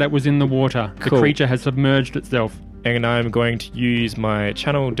spot that was in the water. The Cool. creature has submerged itself. And I'm going to use my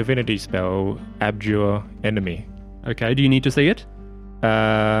Channel Divinity spell, Abjure Enemy. Okay, do you need to see it?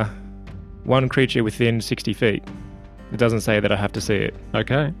 One creature within 60 feet. It doesn't say that I have to see it.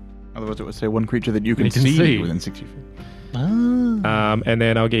 Okay. Otherwise, it would say one creature that you can, You can see, see. within 60 feet. Ah. And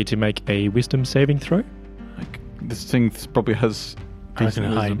then I'll get you to make a wisdom saving throw. Like, this thing probably has I reckon decent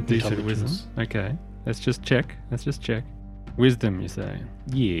high wisdom. Decent wisdom. intelligence. Okay. Let's just check. Wisdom, you say?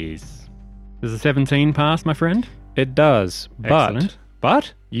 Yes. Does a 17 pass, my friend? It does, Excellent.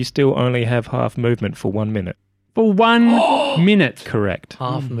 But you still only have half movement for 1 minute. for 1 minute, Correct.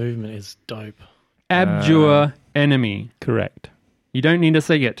 Half movement is dope. abjure enemy. Correct. You don't need to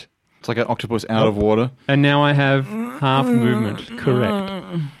see it. It's like an octopus out of water. And now I have half movement. Correct.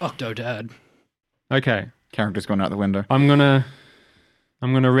 Octodad. Okay. Character's going out the window. I'm gonna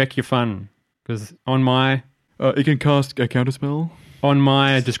wreck your fun because on my It can cast a counterspell.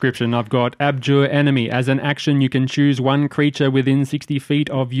 description I've got abjure enemy. As an action, you can choose one creature within 60 feet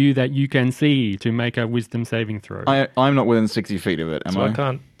of you that you can see to make a wisdom saving throw. I'm not within 60 feet of it, am So I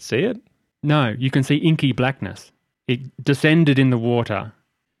can't see it? No, you can see inky blackness. It descended in the water.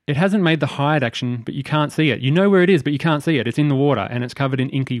 It hasn't made the hide action, but you can't see it. You know where it is, but you can't see it. It's in the water and it's covered in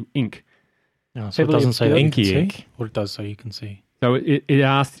inky ink. Yeah, so it Heavily doesn't say that you can inky see, ink. or it does say you can see. So it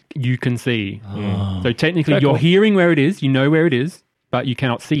asks you can see. Ah. So technically Fair you're call. hearing where it is, you know where it is, but you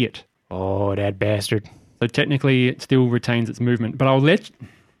cannot see it. Oh, that bastard. So technically it still retains its movement. But I'll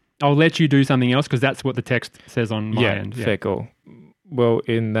let you do something else because that's what the text says on my end. Fair call. Well,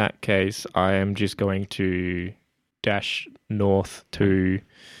 in that case, I am just going to dash north to...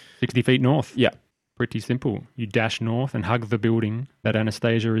 60 feet north. Yeah. Pretty simple. You dash north and hug the building that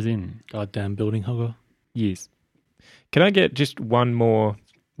Anastasia is in. Goddamn building hugger. Yes. Can I get just one more?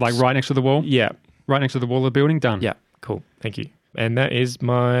 Like right next to the wall? Yeah. Right next to the wall of the building? Done. Yeah. Cool. Thank you. And that is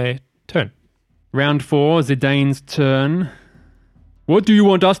my turn. Round 4, Zidane's turn. What do you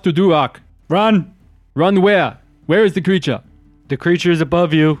want us to do, Ark? Run! Run where? Where is the creature? The creature is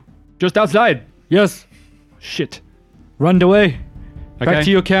above you. Just outside. Yes. Shit. Run away. Okay. Back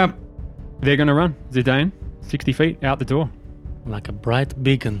to your camp. They're going to run. Zidane, 60 feet out the door. Like a bright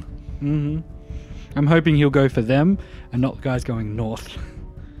beacon. Mm-hmm. I'm hoping he'll go for them and not the guys going north.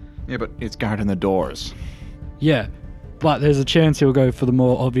 Yeah, but it's guarding the doors. Yeah, but there's a chance he'll go for the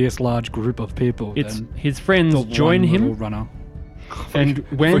more obvious large group of people. It's than his friends the join one little him, runner. and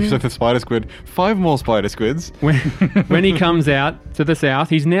Looks like the spider squid. 5 more spider squids. when he comes out to the south,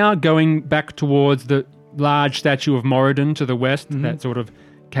 he's now going back towards the large statue of Moradin to the west that sort of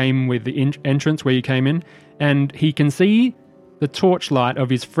came with the entrance where you came in, and he can see the torchlight of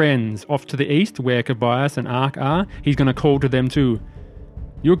his friends off to the east where Kobayas and Ark are. He's going to call to them too.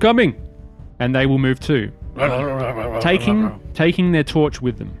 You're coming! And they will move too. Taking their torch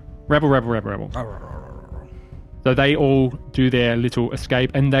with them. Rabble, rabble, rabble, rabble. So they all do their little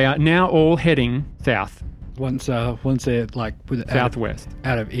escape, and they are now all heading south, Once they're like with southwest.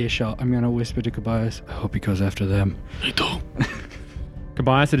 out of earshot, I'm gonna whisper to Kobayas, I hope he goes after them.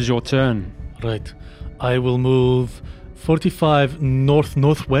 Kobayas, it is your turn. Right. I will move 45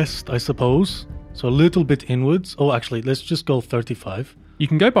 northwest, I suppose. So a little bit inwards. Oh, actually, let's just go 35. You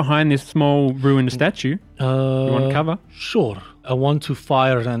can go behind this small ruined statue. You You want cover? Sure. I want to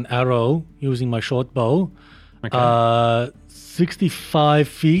fire an arrow using my short bow. Okay. 65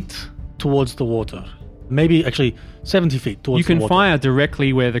 feet towards the water. Maybe actually 70 feet towards You can the water. fire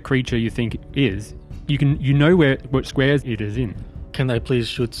directly where the creature you think is. You know what squares it is in. Can I please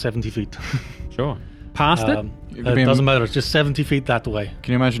shoot 70 feet? Sure. Past it? It could be It a- doesn't matter. It's just 70 feet that way.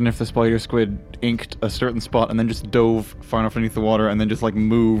 Can you imagine if the spider squid inked a certain spot and then just dove far enough underneath the water and then just like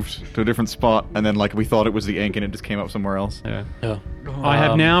moved to a different spot and then like we thought it was the ink and it just came up somewhere else? Yeah. Yeah. I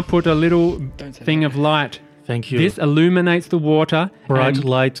have now put a little thing of light. Thank you. This illuminates the water. Bright and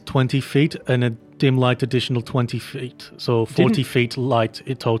light 20 feet and a dim light additional 20 feet. So 40 Didn't- feet light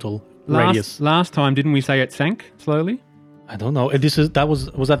in total radius. Last time, didn't we say it sank slowly? I don't know.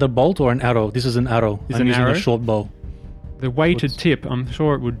 Was that a bolt or an arrow? This is an arrow. It's I'm an using arrow? a short bow. The weighted What's- tip, I'm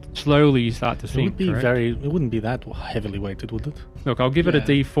sure it would slowly start to It sink. would be correct? it wouldn't be that heavily weighted, would it? Look, I'll give it a Yeah.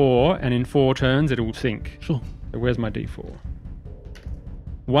 D4, and in 4 turns, it will sink. Sure. So where's my D4?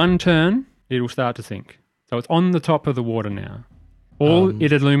 1 turn, it will start to sink. So it's on the top of the water now. All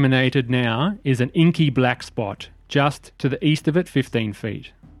it illuminated now is an inky black spot just to the east of it, 15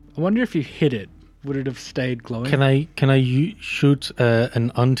 feet. I wonder if you hit it, would it have stayed glowing? Can I shoot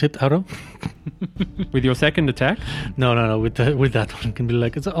an untipped arrow? With your second attack? No. With that one, it can be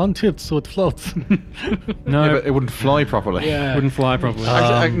like it's untipped, so it floats. No, Yeah, but it wouldn't fly properly. Yeah. wouldn't fly properly.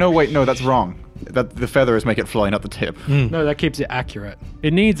 Actually, no, wait, no, that's wrong. That the feathers make it fly, not the tip. No, that keeps it accurate.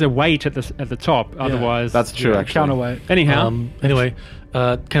 It needs a weight at the top, otherwise... That's true, actually. Counterweight. Anyhow, Anyway,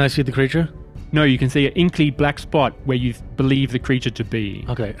 can I see the creature? no, you can see an inky black spot where you believe the creature to be.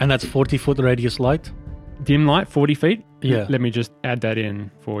 Okay, and that's 40-foot radius light. dim light, 40 feet. Yeah. Let me just add that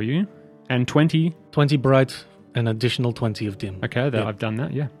in for you. And 20. 20 bright, an additional 20 of dim. Okay, Yeah. I've done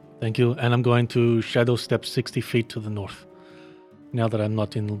that, yeah. Thank you. And I'm going to shadow step 60 feet to the north. Now that I'm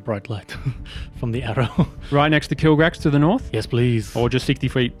not in bright light from the arrow. Right next to Kilgrax to the north? Yes, please. Or just 60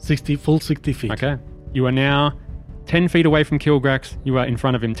 feet? 60 feet. Okay. You are now 10 feet away from Kilgrax. You are in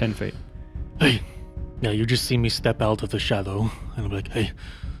front of him 10 feet. Hey. Yeah, you just see me step out of the shadow, and I'm like, hey.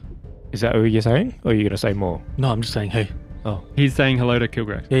 Is that what you're saying? Or are you going to say more? No, I'm just saying, hey. Oh. He's saying hello to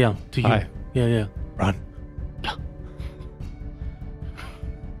Kilgrax. Yeah, to you. Hi. Yeah. Run.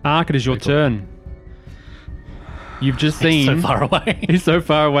 Ark, it is your turn. You've just seen... So far away. He's so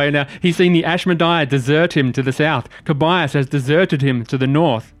far away now. He's seen the Ashmediah desert him to the south. Kobayas has deserted him to the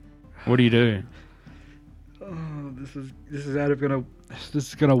north. What do you do? Oh, this is out of gonna. This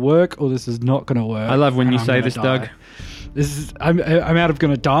is gonna work, or this is not gonna work. I love when and you I'm say gonna this, die. Doug. This is. I'm out of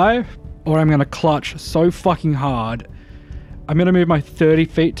gonna die, or I'm gonna clutch so fucking hard. I'm gonna move my 30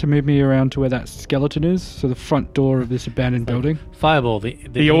 feet to move me around to where that skeleton is, so the front door of this abandoned building. Fireball. The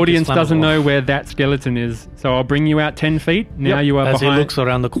ink is audience doesn't flammable. know where that skeleton is, so I'll bring you out 10 feet. Now Yep. you are As he behind... looks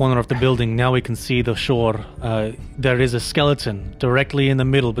around the corner of the building, now we can see the shore. There is a skeleton directly in the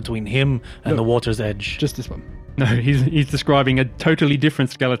middle between him and the water's edge. Just this one. No, he's describing a totally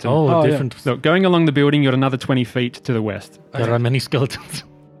different skeleton. Oh, yeah. different. Look, going along the building, you're another 20 feet to the west. There are many skeletons.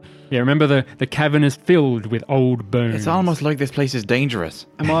 Yeah, remember the cavern is filled with old bones. It's almost like this place is dangerous.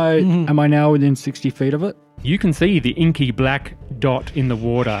 Am I now within 60 feet of it? You can see the inky black dot in the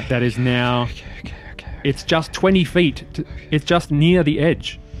water that is now... Okay. It's just 20 feet. It's just near the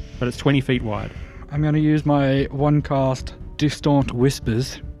edge, but it's 20 feet wide. I'm gonna use my one cast Distant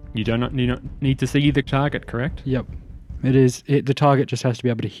Whispers. You do not need to see the target, correct? Yep. It is. The target just has to be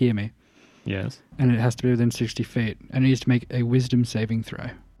able to hear me, Yes. and it has to be within 60 feet, and it needs to make a Wisdom saving throw.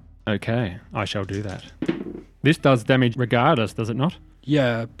 Okay, I shall do that. This does damage regardless, does it not?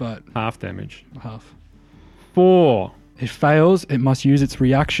 Yeah, but Half damage. half. 4 It fails. It must use its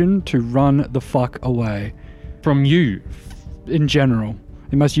reaction to run the fuck away. from you. In general,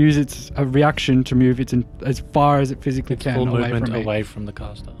 it must use its reaction to move as far as it physically can Full away movement from me. away from the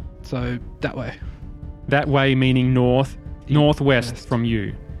caster. So that way, That way meaning northwest West. from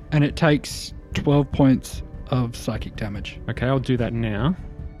you. and it takes 12 points of psychic damage. Okay, I'll do that now.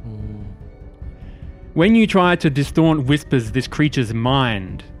 When you try to distort whispers this creature's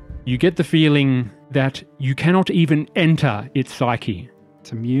mind, you get the feeling that you cannot even enter its psyche.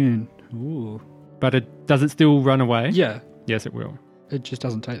 It's immune. Ooh. But does it still run away? Yeah, Yes, it will. it just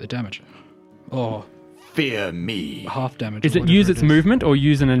doesn't take the damage. Or Fear me. half damage. Is or it whatever use its is. movement or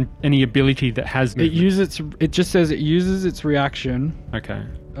use any ability that has movement? It just says it uses its reaction. Okay.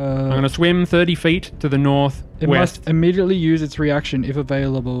 I'm going Uh, to swim 30 feet to the north it west. must immediately use its reaction if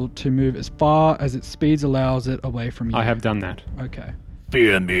available to move as far as its speed allows it away from you. I have done that. Okay.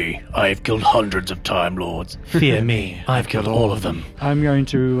 Fear me, I've killed hundreds of Time Lords. Fear me, I've killed all of them. I'm going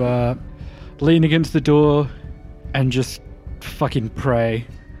to lean against the door and just fucking pray.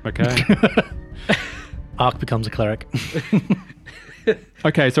 Okay. Ark becomes a cleric.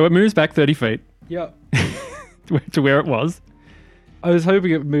 Okay, so it moves back 30 feet Yep. to where it was, I was hoping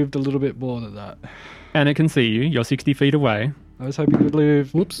it moved a little bit more than that. and it can see you. You're 60 feet away, I was hoping it would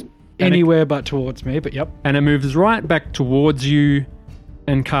move Whoops. anywhere but towards me, but yep. and it moves right back towards you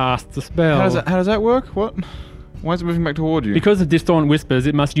and casts a spell. How does that work? What? Why is it moving back toward you? Because of Distant Whispers,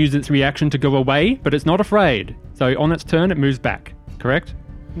 it must use its reaction to go away, but it's not afraid. So on its turn, it moves back. Correct?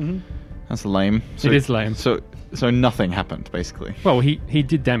 That's lame. It is lame. So nothing happened, basically. Well, he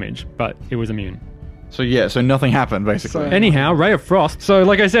did damage, but it was immune. So nothing happened, basically. So- Anyhow, Ray of Frost. So,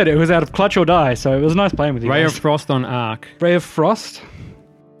 like I said, it was out of clutch or die, so it was nice playing with you Ray guys. of Frost on Ark. Ray of Frost?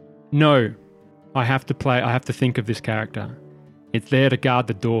 No. I have to think of this character. It's there to guard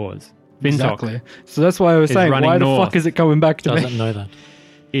the doors. Fintok. Exactly. So that's why I was Is saying, running why the north. fuck is it coming back to Doesn't me? know that.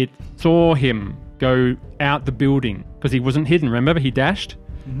 It saw him go out the building because he wasn't hidden. Remember, he dashed?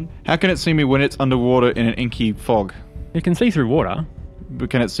 How can it see me when it's underwater in an inky fog? It can see through water. But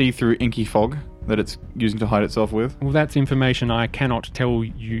can it see through inky fog that it's using to hide itself with? Well, that's information I cannot tell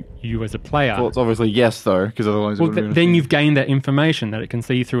you as a player. Well, it's obviously yes, though, because otherwise it Well, would have been... then you've gained that information that it can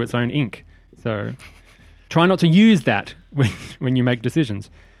see through its own ink. So try not to use that when you make decisions.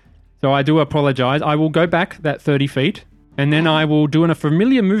 So I do apologize. I will go back that 30 feet, and then I will do a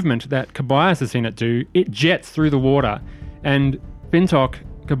familiar movement that Kobayas has seen it do. It jets through the water, and Fintok,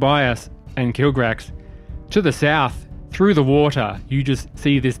 Kobayas, and Kilgrax, to the south, through the water, you just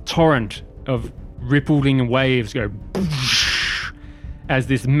see this torrent of rippling waves go as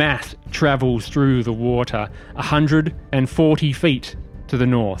this mass travels through the water 140 feet to the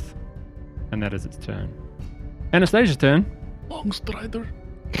north. And that is its turn. Anastasia's turn. Long strider.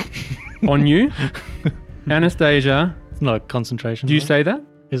 On you. Anastasia, It's not a concentration. do you right? say that?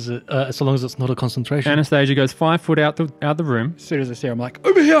 Is it so long as it's not a concentration? Anastasia goes 5 foot out the room. As soon as I see her, I'm like,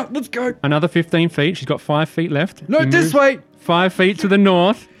 over here, let's go. Another 15 feet. She's got 5 feet left. No, She this moves way. 5 feet to the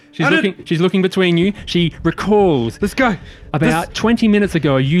north. She's looking between you. She recalls Let's go. about 20 minutes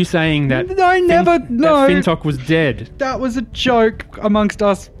ago you saying that That Fintok was dead. That was a joke amongst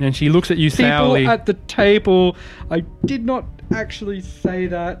us And she looks at you people sourly. at the table. I did not actually say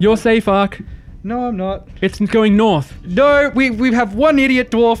that. You're safe, Ark. No, I'm not. It's going north. No, we have one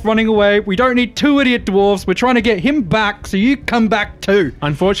idiot dwarf running away. We don't need 2 idiot dwarfs. We're trying to get him back, so you come back too.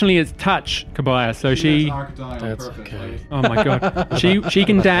 Unfortunately, it's touch, Kabaya. So she... That's okay. Oh my god. She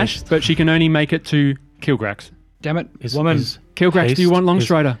can dash, but she can only make it to Kilgrax. Damn it, Is- woman. is Kilgrax, do you haste- want is-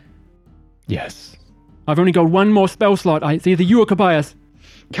 Longstrider? Yes. I've only got one more spell slot. It's either you or Kabayas.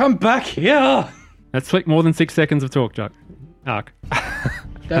 Come back here. That's like more than 6 seconds of talk, Ark.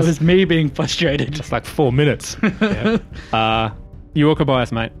 That was me being frustrated. It's like 4 minutes. You or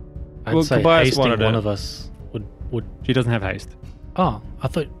Kabayas, mate. I'd Well, say Tobias hasting wanted one it. of us would. She doesn't have haste. Oh, I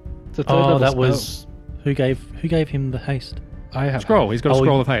thought. It's a third level that spell. was who gave him the haste. I have Scroll. He's got a Oh,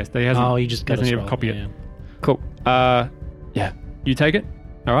 scroll he- of haste. He hasn't. Oh, you just got doesn't to even copy it. Yeah. Cool. Yeah. You take it.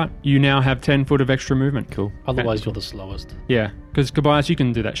 All right. You now have 10 foot of extra movement. Cool. Otherwise, you're the slowest. Yeah, because Kabayas, you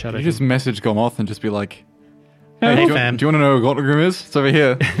can do that shadow. You just message Gomoth and just be like, Hey, do, you, fam. do you want to know where Gottegrim is? It's over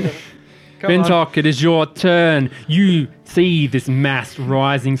here. Fintok, it is your turn. You see this mass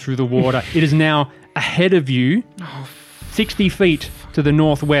rising through the water. It is now ahead of you, 60 feet to the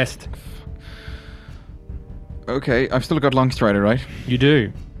northwest. Okay, I've still got Longstrider, right? You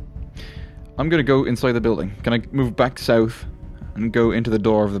do. I'm going to go inside the building. Can I move back south and go into the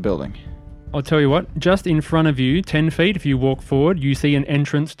door of the building? I'll tell you what, just in front of you, 10 feet, if you walk forward, you see an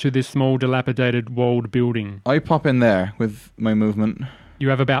entrance to this small, dilapidated, walled building. I pop in there with my movement. You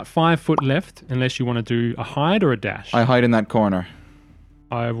have about 5 foot left, unless you want to do a hide or a dash. I hide in that corner.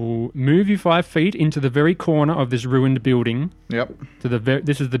 I will move you 5 feet into the very corner of this ruined building. Yep.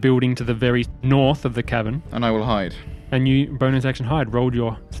 This is the building to the very north of the cavern. And I will hide. And you, bonus action hide, rolled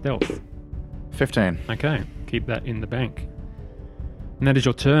your stealth. 15. Okay, keep that in the bank. And that is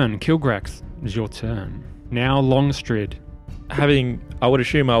your turn. Kilgrax, it is your turn. Now Longstrid. I would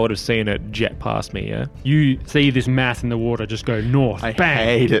assume I would have seen it jet past me, yeah? You see this mass in the water just go north. I Bang!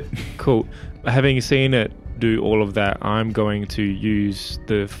 hate it. Cool. Having seen it do all of that, I'm going to use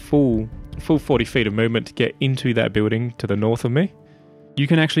the full 40 feet of movement to get into that building to the north of me. You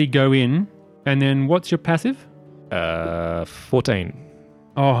can actually go in, and then what's your passive? 14.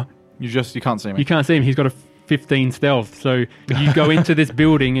 Oh, You can't see me. you can't see him. He's got a 15 stealth. So you go into this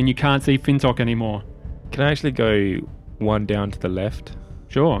building and you can't see Fintok anymore. Can I actually go one down to the left?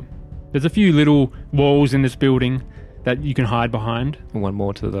 Sure. There's a few little walls in this building that you can hide behind. And one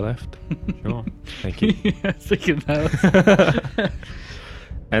more to the left? Sure. Thank you. Thinking that.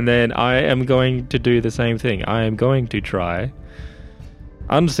 And then I am going to do the same thing. I am going to try,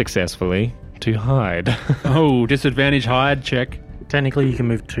 unsuccessfully, to hide. Oh, disadvantage hide check. Technically, you can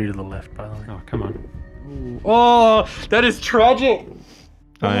move 2 to the left, by the way. Oh, come on. Oh, that is tragic.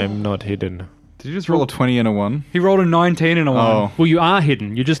 I am not hidden. Did you just roll a 20 and a 1? He rolled a 19 and a 1. Oh. Well, you are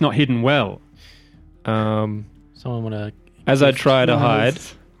hidden. You're just not hidden well. Um, Someone want to. as I try to hide,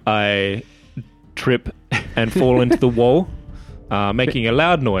 Nice. I trip and fall into the wall, making a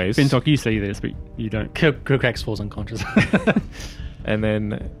loud noise. Fintok, you see this, but you don't. Kilgrax falls unconscious. And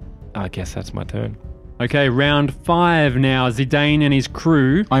then I guess that's my turn. Okay, round 5 now. Zidane and his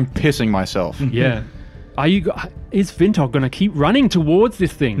crew. I'm pissing myself. Yeah. Is Fintok going to keep running towards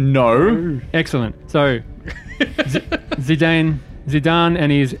this thing? No. Excellent. So, Zidane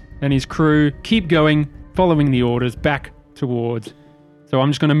and his crew keep going, following the orders back towards. So I'm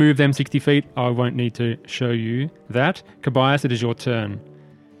just going to move them 60 feet. I won't need to show you that. Kabayas, it is your turn.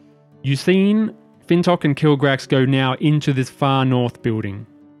 You've seen Fintok and Kilgrax go now into this far north building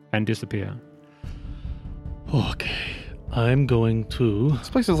and disappear. Okay. I'm going to. This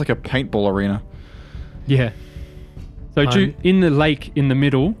place is like a paintball arena. Yeah. So I'm- in the lake in the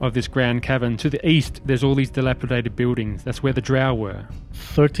middle of this grand cavern, to the east, there's all these dilapidated buildings. That's where the drow were.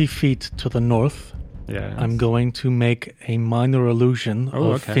 30 feet to the north. Yeah. I'm going to make a minor illusion of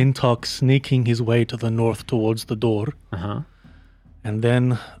okay. Fintok sneaking his way to the north towards the door. Uh-huh. And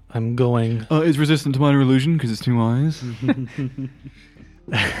then I'm going. It's resistant to minor illusion because it's 2 eyes.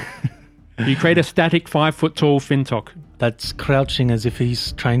 You create a static 5 foot tall Fintok. That's crouching as if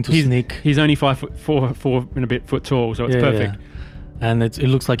he's trying to sneak. He's only 5 foot, four and a bit foot tall, so it's perfect. Yeah. And it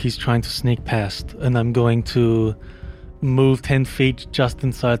looks like he's trying to sneak past. And I'm going to move 10 feet just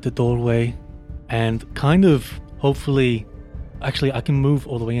inside the doorway and kind of hopefully. Actually, I can move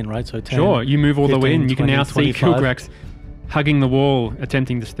all the way in, right? So 10, Sure, you move all the way 15, in. You can 20, now see 25. Kilgrax hugging the wall,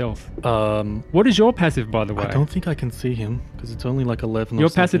 attempting to stealth. What is your passive, by the way? I don't think I can see him because it's only like 11. Your or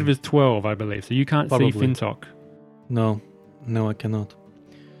something. passive is 12, I believe, so you can't Probably. see Fintok. No, I cannot.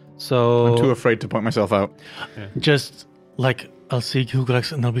 So I'm too afraid to point myself out. just like I'll see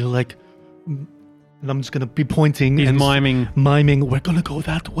Kilgrax and I'll be like, and I'm just gonna be pointing He's and miming we're gonna go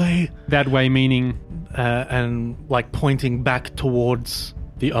that way, that way, meaning and like pointing back towards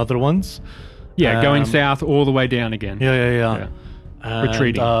the other ones. going south all the way down again. Yeah. And,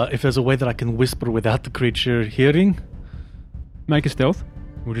 Retreating. if there's a way that I can whisper without the creature hearing, Make a stealth.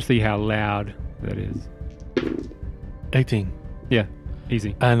 We'll just see how loud that is. 18, Yeah,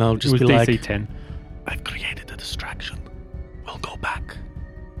 easy. and I'll It just was be DC like, 10. I've created a distraction. We'll go back,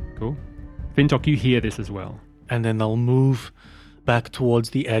 Cool. Fintok, you hear this as well. and then I'll move back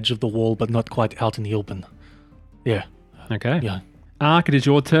towards the edge of the wall, but not quite out in the open. Yeah, Okay. yeah. Ark, it is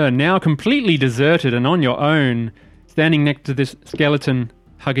your turn. Now completely deserted and on your own, standing next to this skeleton,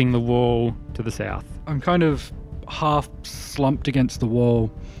 hugging the wall to the south. I'm kind of half slumped against the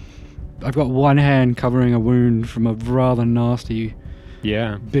wall. I've got one hand covering a wound from a rather nasty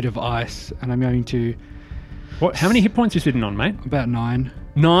Yeah. bit of ice, and I'm going to What? How many hit points are you sitting on, mate? about 9.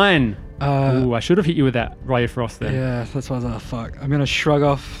 9. Uh, Ooh, I should have hit you with that Ray of Frost then. Yeah, that's why I was like, fuck. I'm going to shrug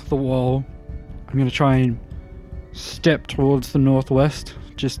off the wall. I'm going to try and step towards the northwest,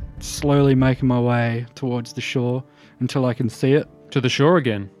 just slowly making my way towards the shore until I can see it. To the shore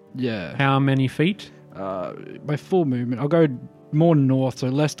again. Yeah. How many feet? By full movement, I'll go more north, so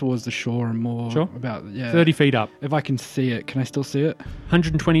less towards the shore and more Sure. about, 30 feet up. If I can see it, can I still see it?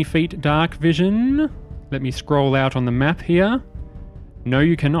 120 feet dark vision. Let me scroll out on the map here. No,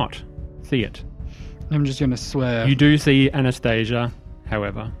 you cannot see it. I'm just going to swear. You do see Anastasia,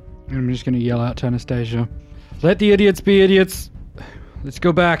 however. I'm just going to yell out to Anastasia. Let the idiots be idiots. Let's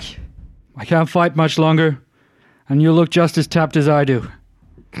go back. I can't fight much longer. And you look just as tapped as I do.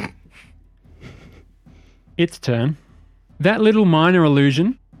 Its turn. That little minor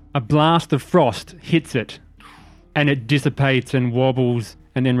illusion, a blast of frost hits it, and it dissipates and wobbles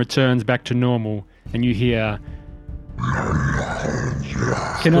and then returns back to normal. And you hear,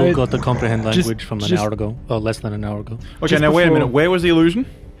 Can Still I, got the comprehend just- language from an just- hour ago, or less than an hour ago. Okay, Just now wait a before- minute. Where was the illusion?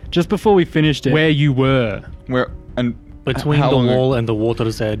 just before we finished it, where you were. Where and Between how the long ago? wall and the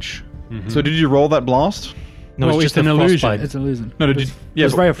water's edge. So did you roll that blast? No, Well, it's it's just an a illusion. frostbite. it's an illusion. No, did you? Yeah,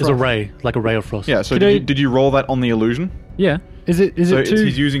 It's but- ray of It's a frost. ray, like a ray of frost. yeah. So Could I- did you roll that on the illusion? Yeah. Is it So too...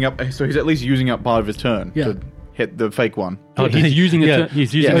 he's using up. So he's at least using up part of his turn Yeah. to hit the fake one. Oh, He's using yeah. it.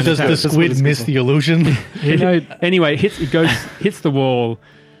 He's using Yeah, it. does the That's what squid it's miss called. the illusion? Can I, Anyway, hits the wall.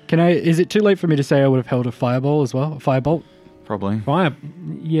 is it too late for me to say I would have held a fireball as well? A firebolt Probably. Fire.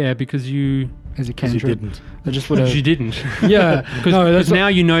 Yeah, because you as a Because you cantrip? didn't. I just would have... you didn't. Yeah. No, that's Because now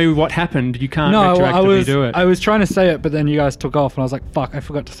you know what happened. You can't No, retroactively do it. I was trying to say it, but then you guys took off, and I was like, "Fuck, I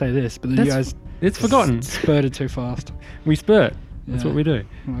forgot to say this." But then you That's- guys It's forgotten. spurted too fast. We spurt. That's Yeah. what we do.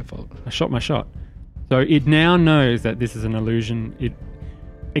 My fault. I shot my shot. So it now knows that this is an illusion. It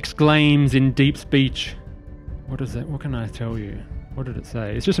exclaims in deep speech. What is that? What can I tell you? What did it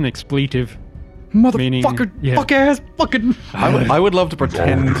say? It's just an expletive. Meaning- Motherfucker, yeah. fuck ass, fucking. I would love to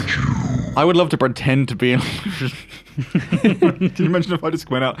pretend. I would love to pretend to be an illusion. Can you imagine if I just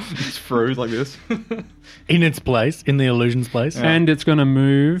went out and just froze like this? In its place, in the illusion's place. Yeah. And it's going to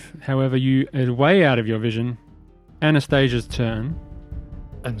move. However, you are way out of your vision. Anastasia's turn.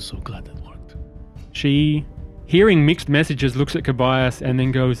 I'm so glad that worked. She, hearing mixed messages, looks at Kobayas and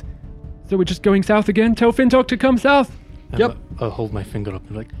then goes, "So we're just going south again? Tell Fintok to come south." And Yep. I'll hold my finger up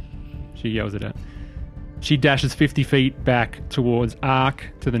and like, She yells at her. She dashes 50 feet back towards Ark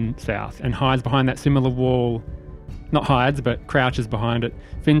to the south and hides behind that similar wall. Not hides, but crouches behind it.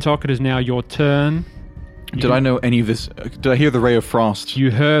 Fintok, it is now your turn. Did I know any of this? Did I hear the ray of frost? You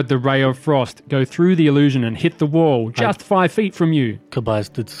heard the ray of frost go through the illusion and hit the wall just 5 feet from you.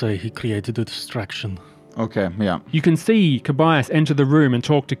 Kobayas did say he created a distraction. Okay, yeah. You can see Kobayas enter the room and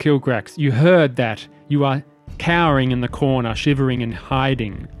talk to Kilgrax. You heard that. You are cowering in the corner, shivering and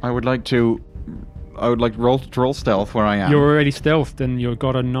hiding. I would like to roll stealth where I am. You're already stealthed and you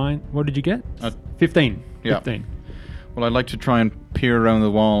got a 9. What did you get? 15. yeah. 15. Well, I'd like to try and peer around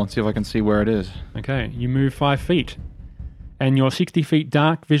the wall and see if I can see where it is. Okay, you move 5 feet. And your 60 feet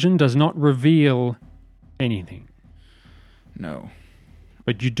dark vision does not reveal anything. No.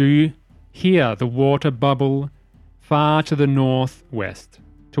 But you do hear the water bubble far to the northwest,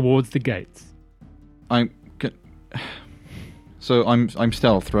 towards the gates. So I'm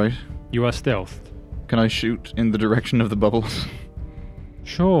stealthed, right? You are stealthed. Can I shoot in the direction of the bubbles?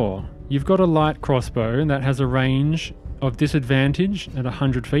 Sure. You've got a light crossbow that has a range of disadvantage at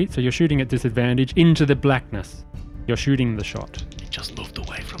 100 feet, so you're shooting at disadvantage into the blackness. You're shooting the shot. He just moved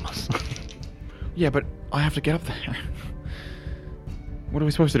away from us. Yeah, but I have to get up there. What are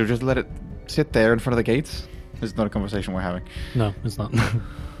we supposed to do? Just let it sit there in front of the gates? This is not a conversation we're having. No, it's not.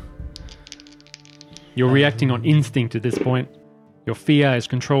 You're reacting on instinct at this point. Your fear is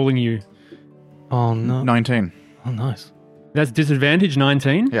controlling you. Oh, no. 19. Oh, nice. That's disadvantage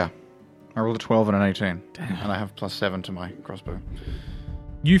 19. Yeah. I rolled a 12 and an 18. And I have +7 to my crossbow.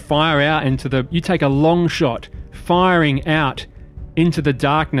 You fire out into the... You take a long shot, firing out into the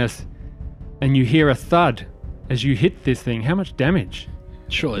darkness, and you hear a thud as you hit this thing. How much damage?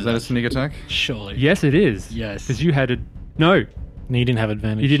 Surely. Is that a sneak attack? Surely. Yes, it is. Yes. Because you had a... No, No, you didn't have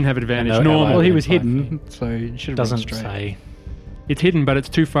advantage. you didn't have advantage. No, Normal. no, Well, he within was 5 hidden, so he should have run Doesn't straight. say. It's hidden, but it's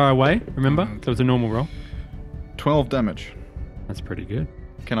too far away, remember? So it's a normal roll. 12 damage. That's pretty good.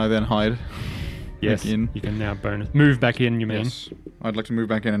 Can I then hide? Yes, Back in? you can now bonus. Move back in, you mean? Yes. I'd like to move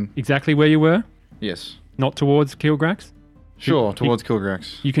back in and... Exactly where you were? Yes. Not towards Kilgrax? Sure, towards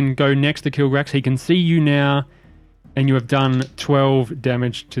Kilgrax. You can go next to Kilgrax. He can see you now, and you have done 12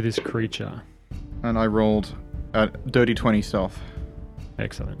 damage to this creature. And I rolled a dirty 20 stealth.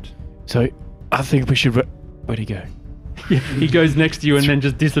 Excellent. So, I think we should... Where'd he go? He goes next to you and then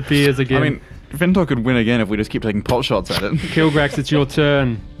just disappears again. I mean, Ventor could win again if we just keep taking pot shots at it. Kilgrax, it's your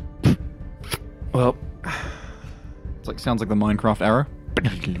turn. Well, Sounds like the Minecraft arrow.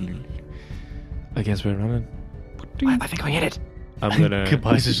 I guess we're running. I think we hit it. I'm gonna...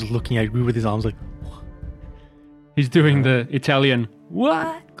 Kabais is just looking at you with his arms like, He's doing the Italian.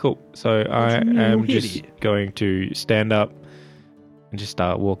 What? Cool. So I am just going to stand up and just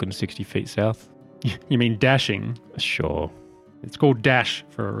start walking 60 feet south. You mean dashing? Sure. It's called dash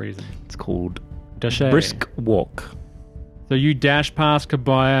for a reason. It's called Dash. brisk walk. So you dash past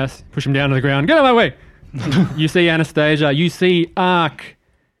Kobayas, push him down to the ground. Get out of my way! You see Anastasia. You see Ark.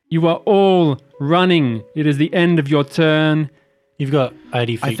 You are all running. It is the end of your turn. you've got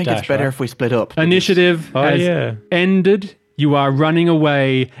 80 feet I think dash, it's better right? if we split up. Initiative Oh, has yeah. ended. You are running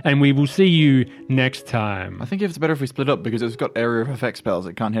away, and we will see you next time. I think it's better if we split up because it's got area of effect spells.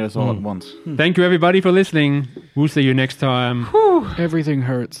 It can't hit us all at once. Thank you, everybody, for listening. We'll see you next time. Everything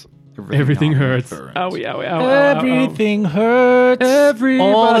hurts. Everything hurts. Owie, Owie, owie, Everything hurts. Everybody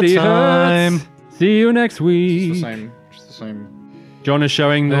all the time. hurts. See you next It's week. just the same. John is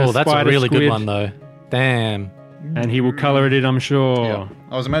showing the Oh, that's a spider really squid, good one, though. Damn. and he will colour it in, I'm sure. Yeah.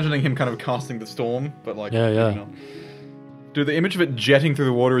 I was imagining him kind of casting the storm, but like... Yeah, yeah. you know. Dude, the image of it jetting through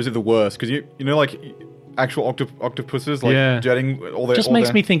the water is the worst, because you know, like, actual octopuses, like, Yeah. jetting all their... Just all makes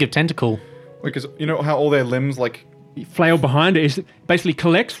their, me think of Tentacle. Because you know how all their limbs, like... Flail behind it is basically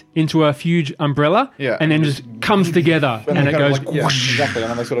collects into a huge umbrella, Yeah, and then just comes together, and they it kind of goes. like, yeah, exactly,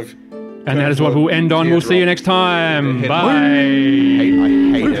 and then they sort of... And that is what we'll end on. We'll see you next time. Hit- Bye. Hate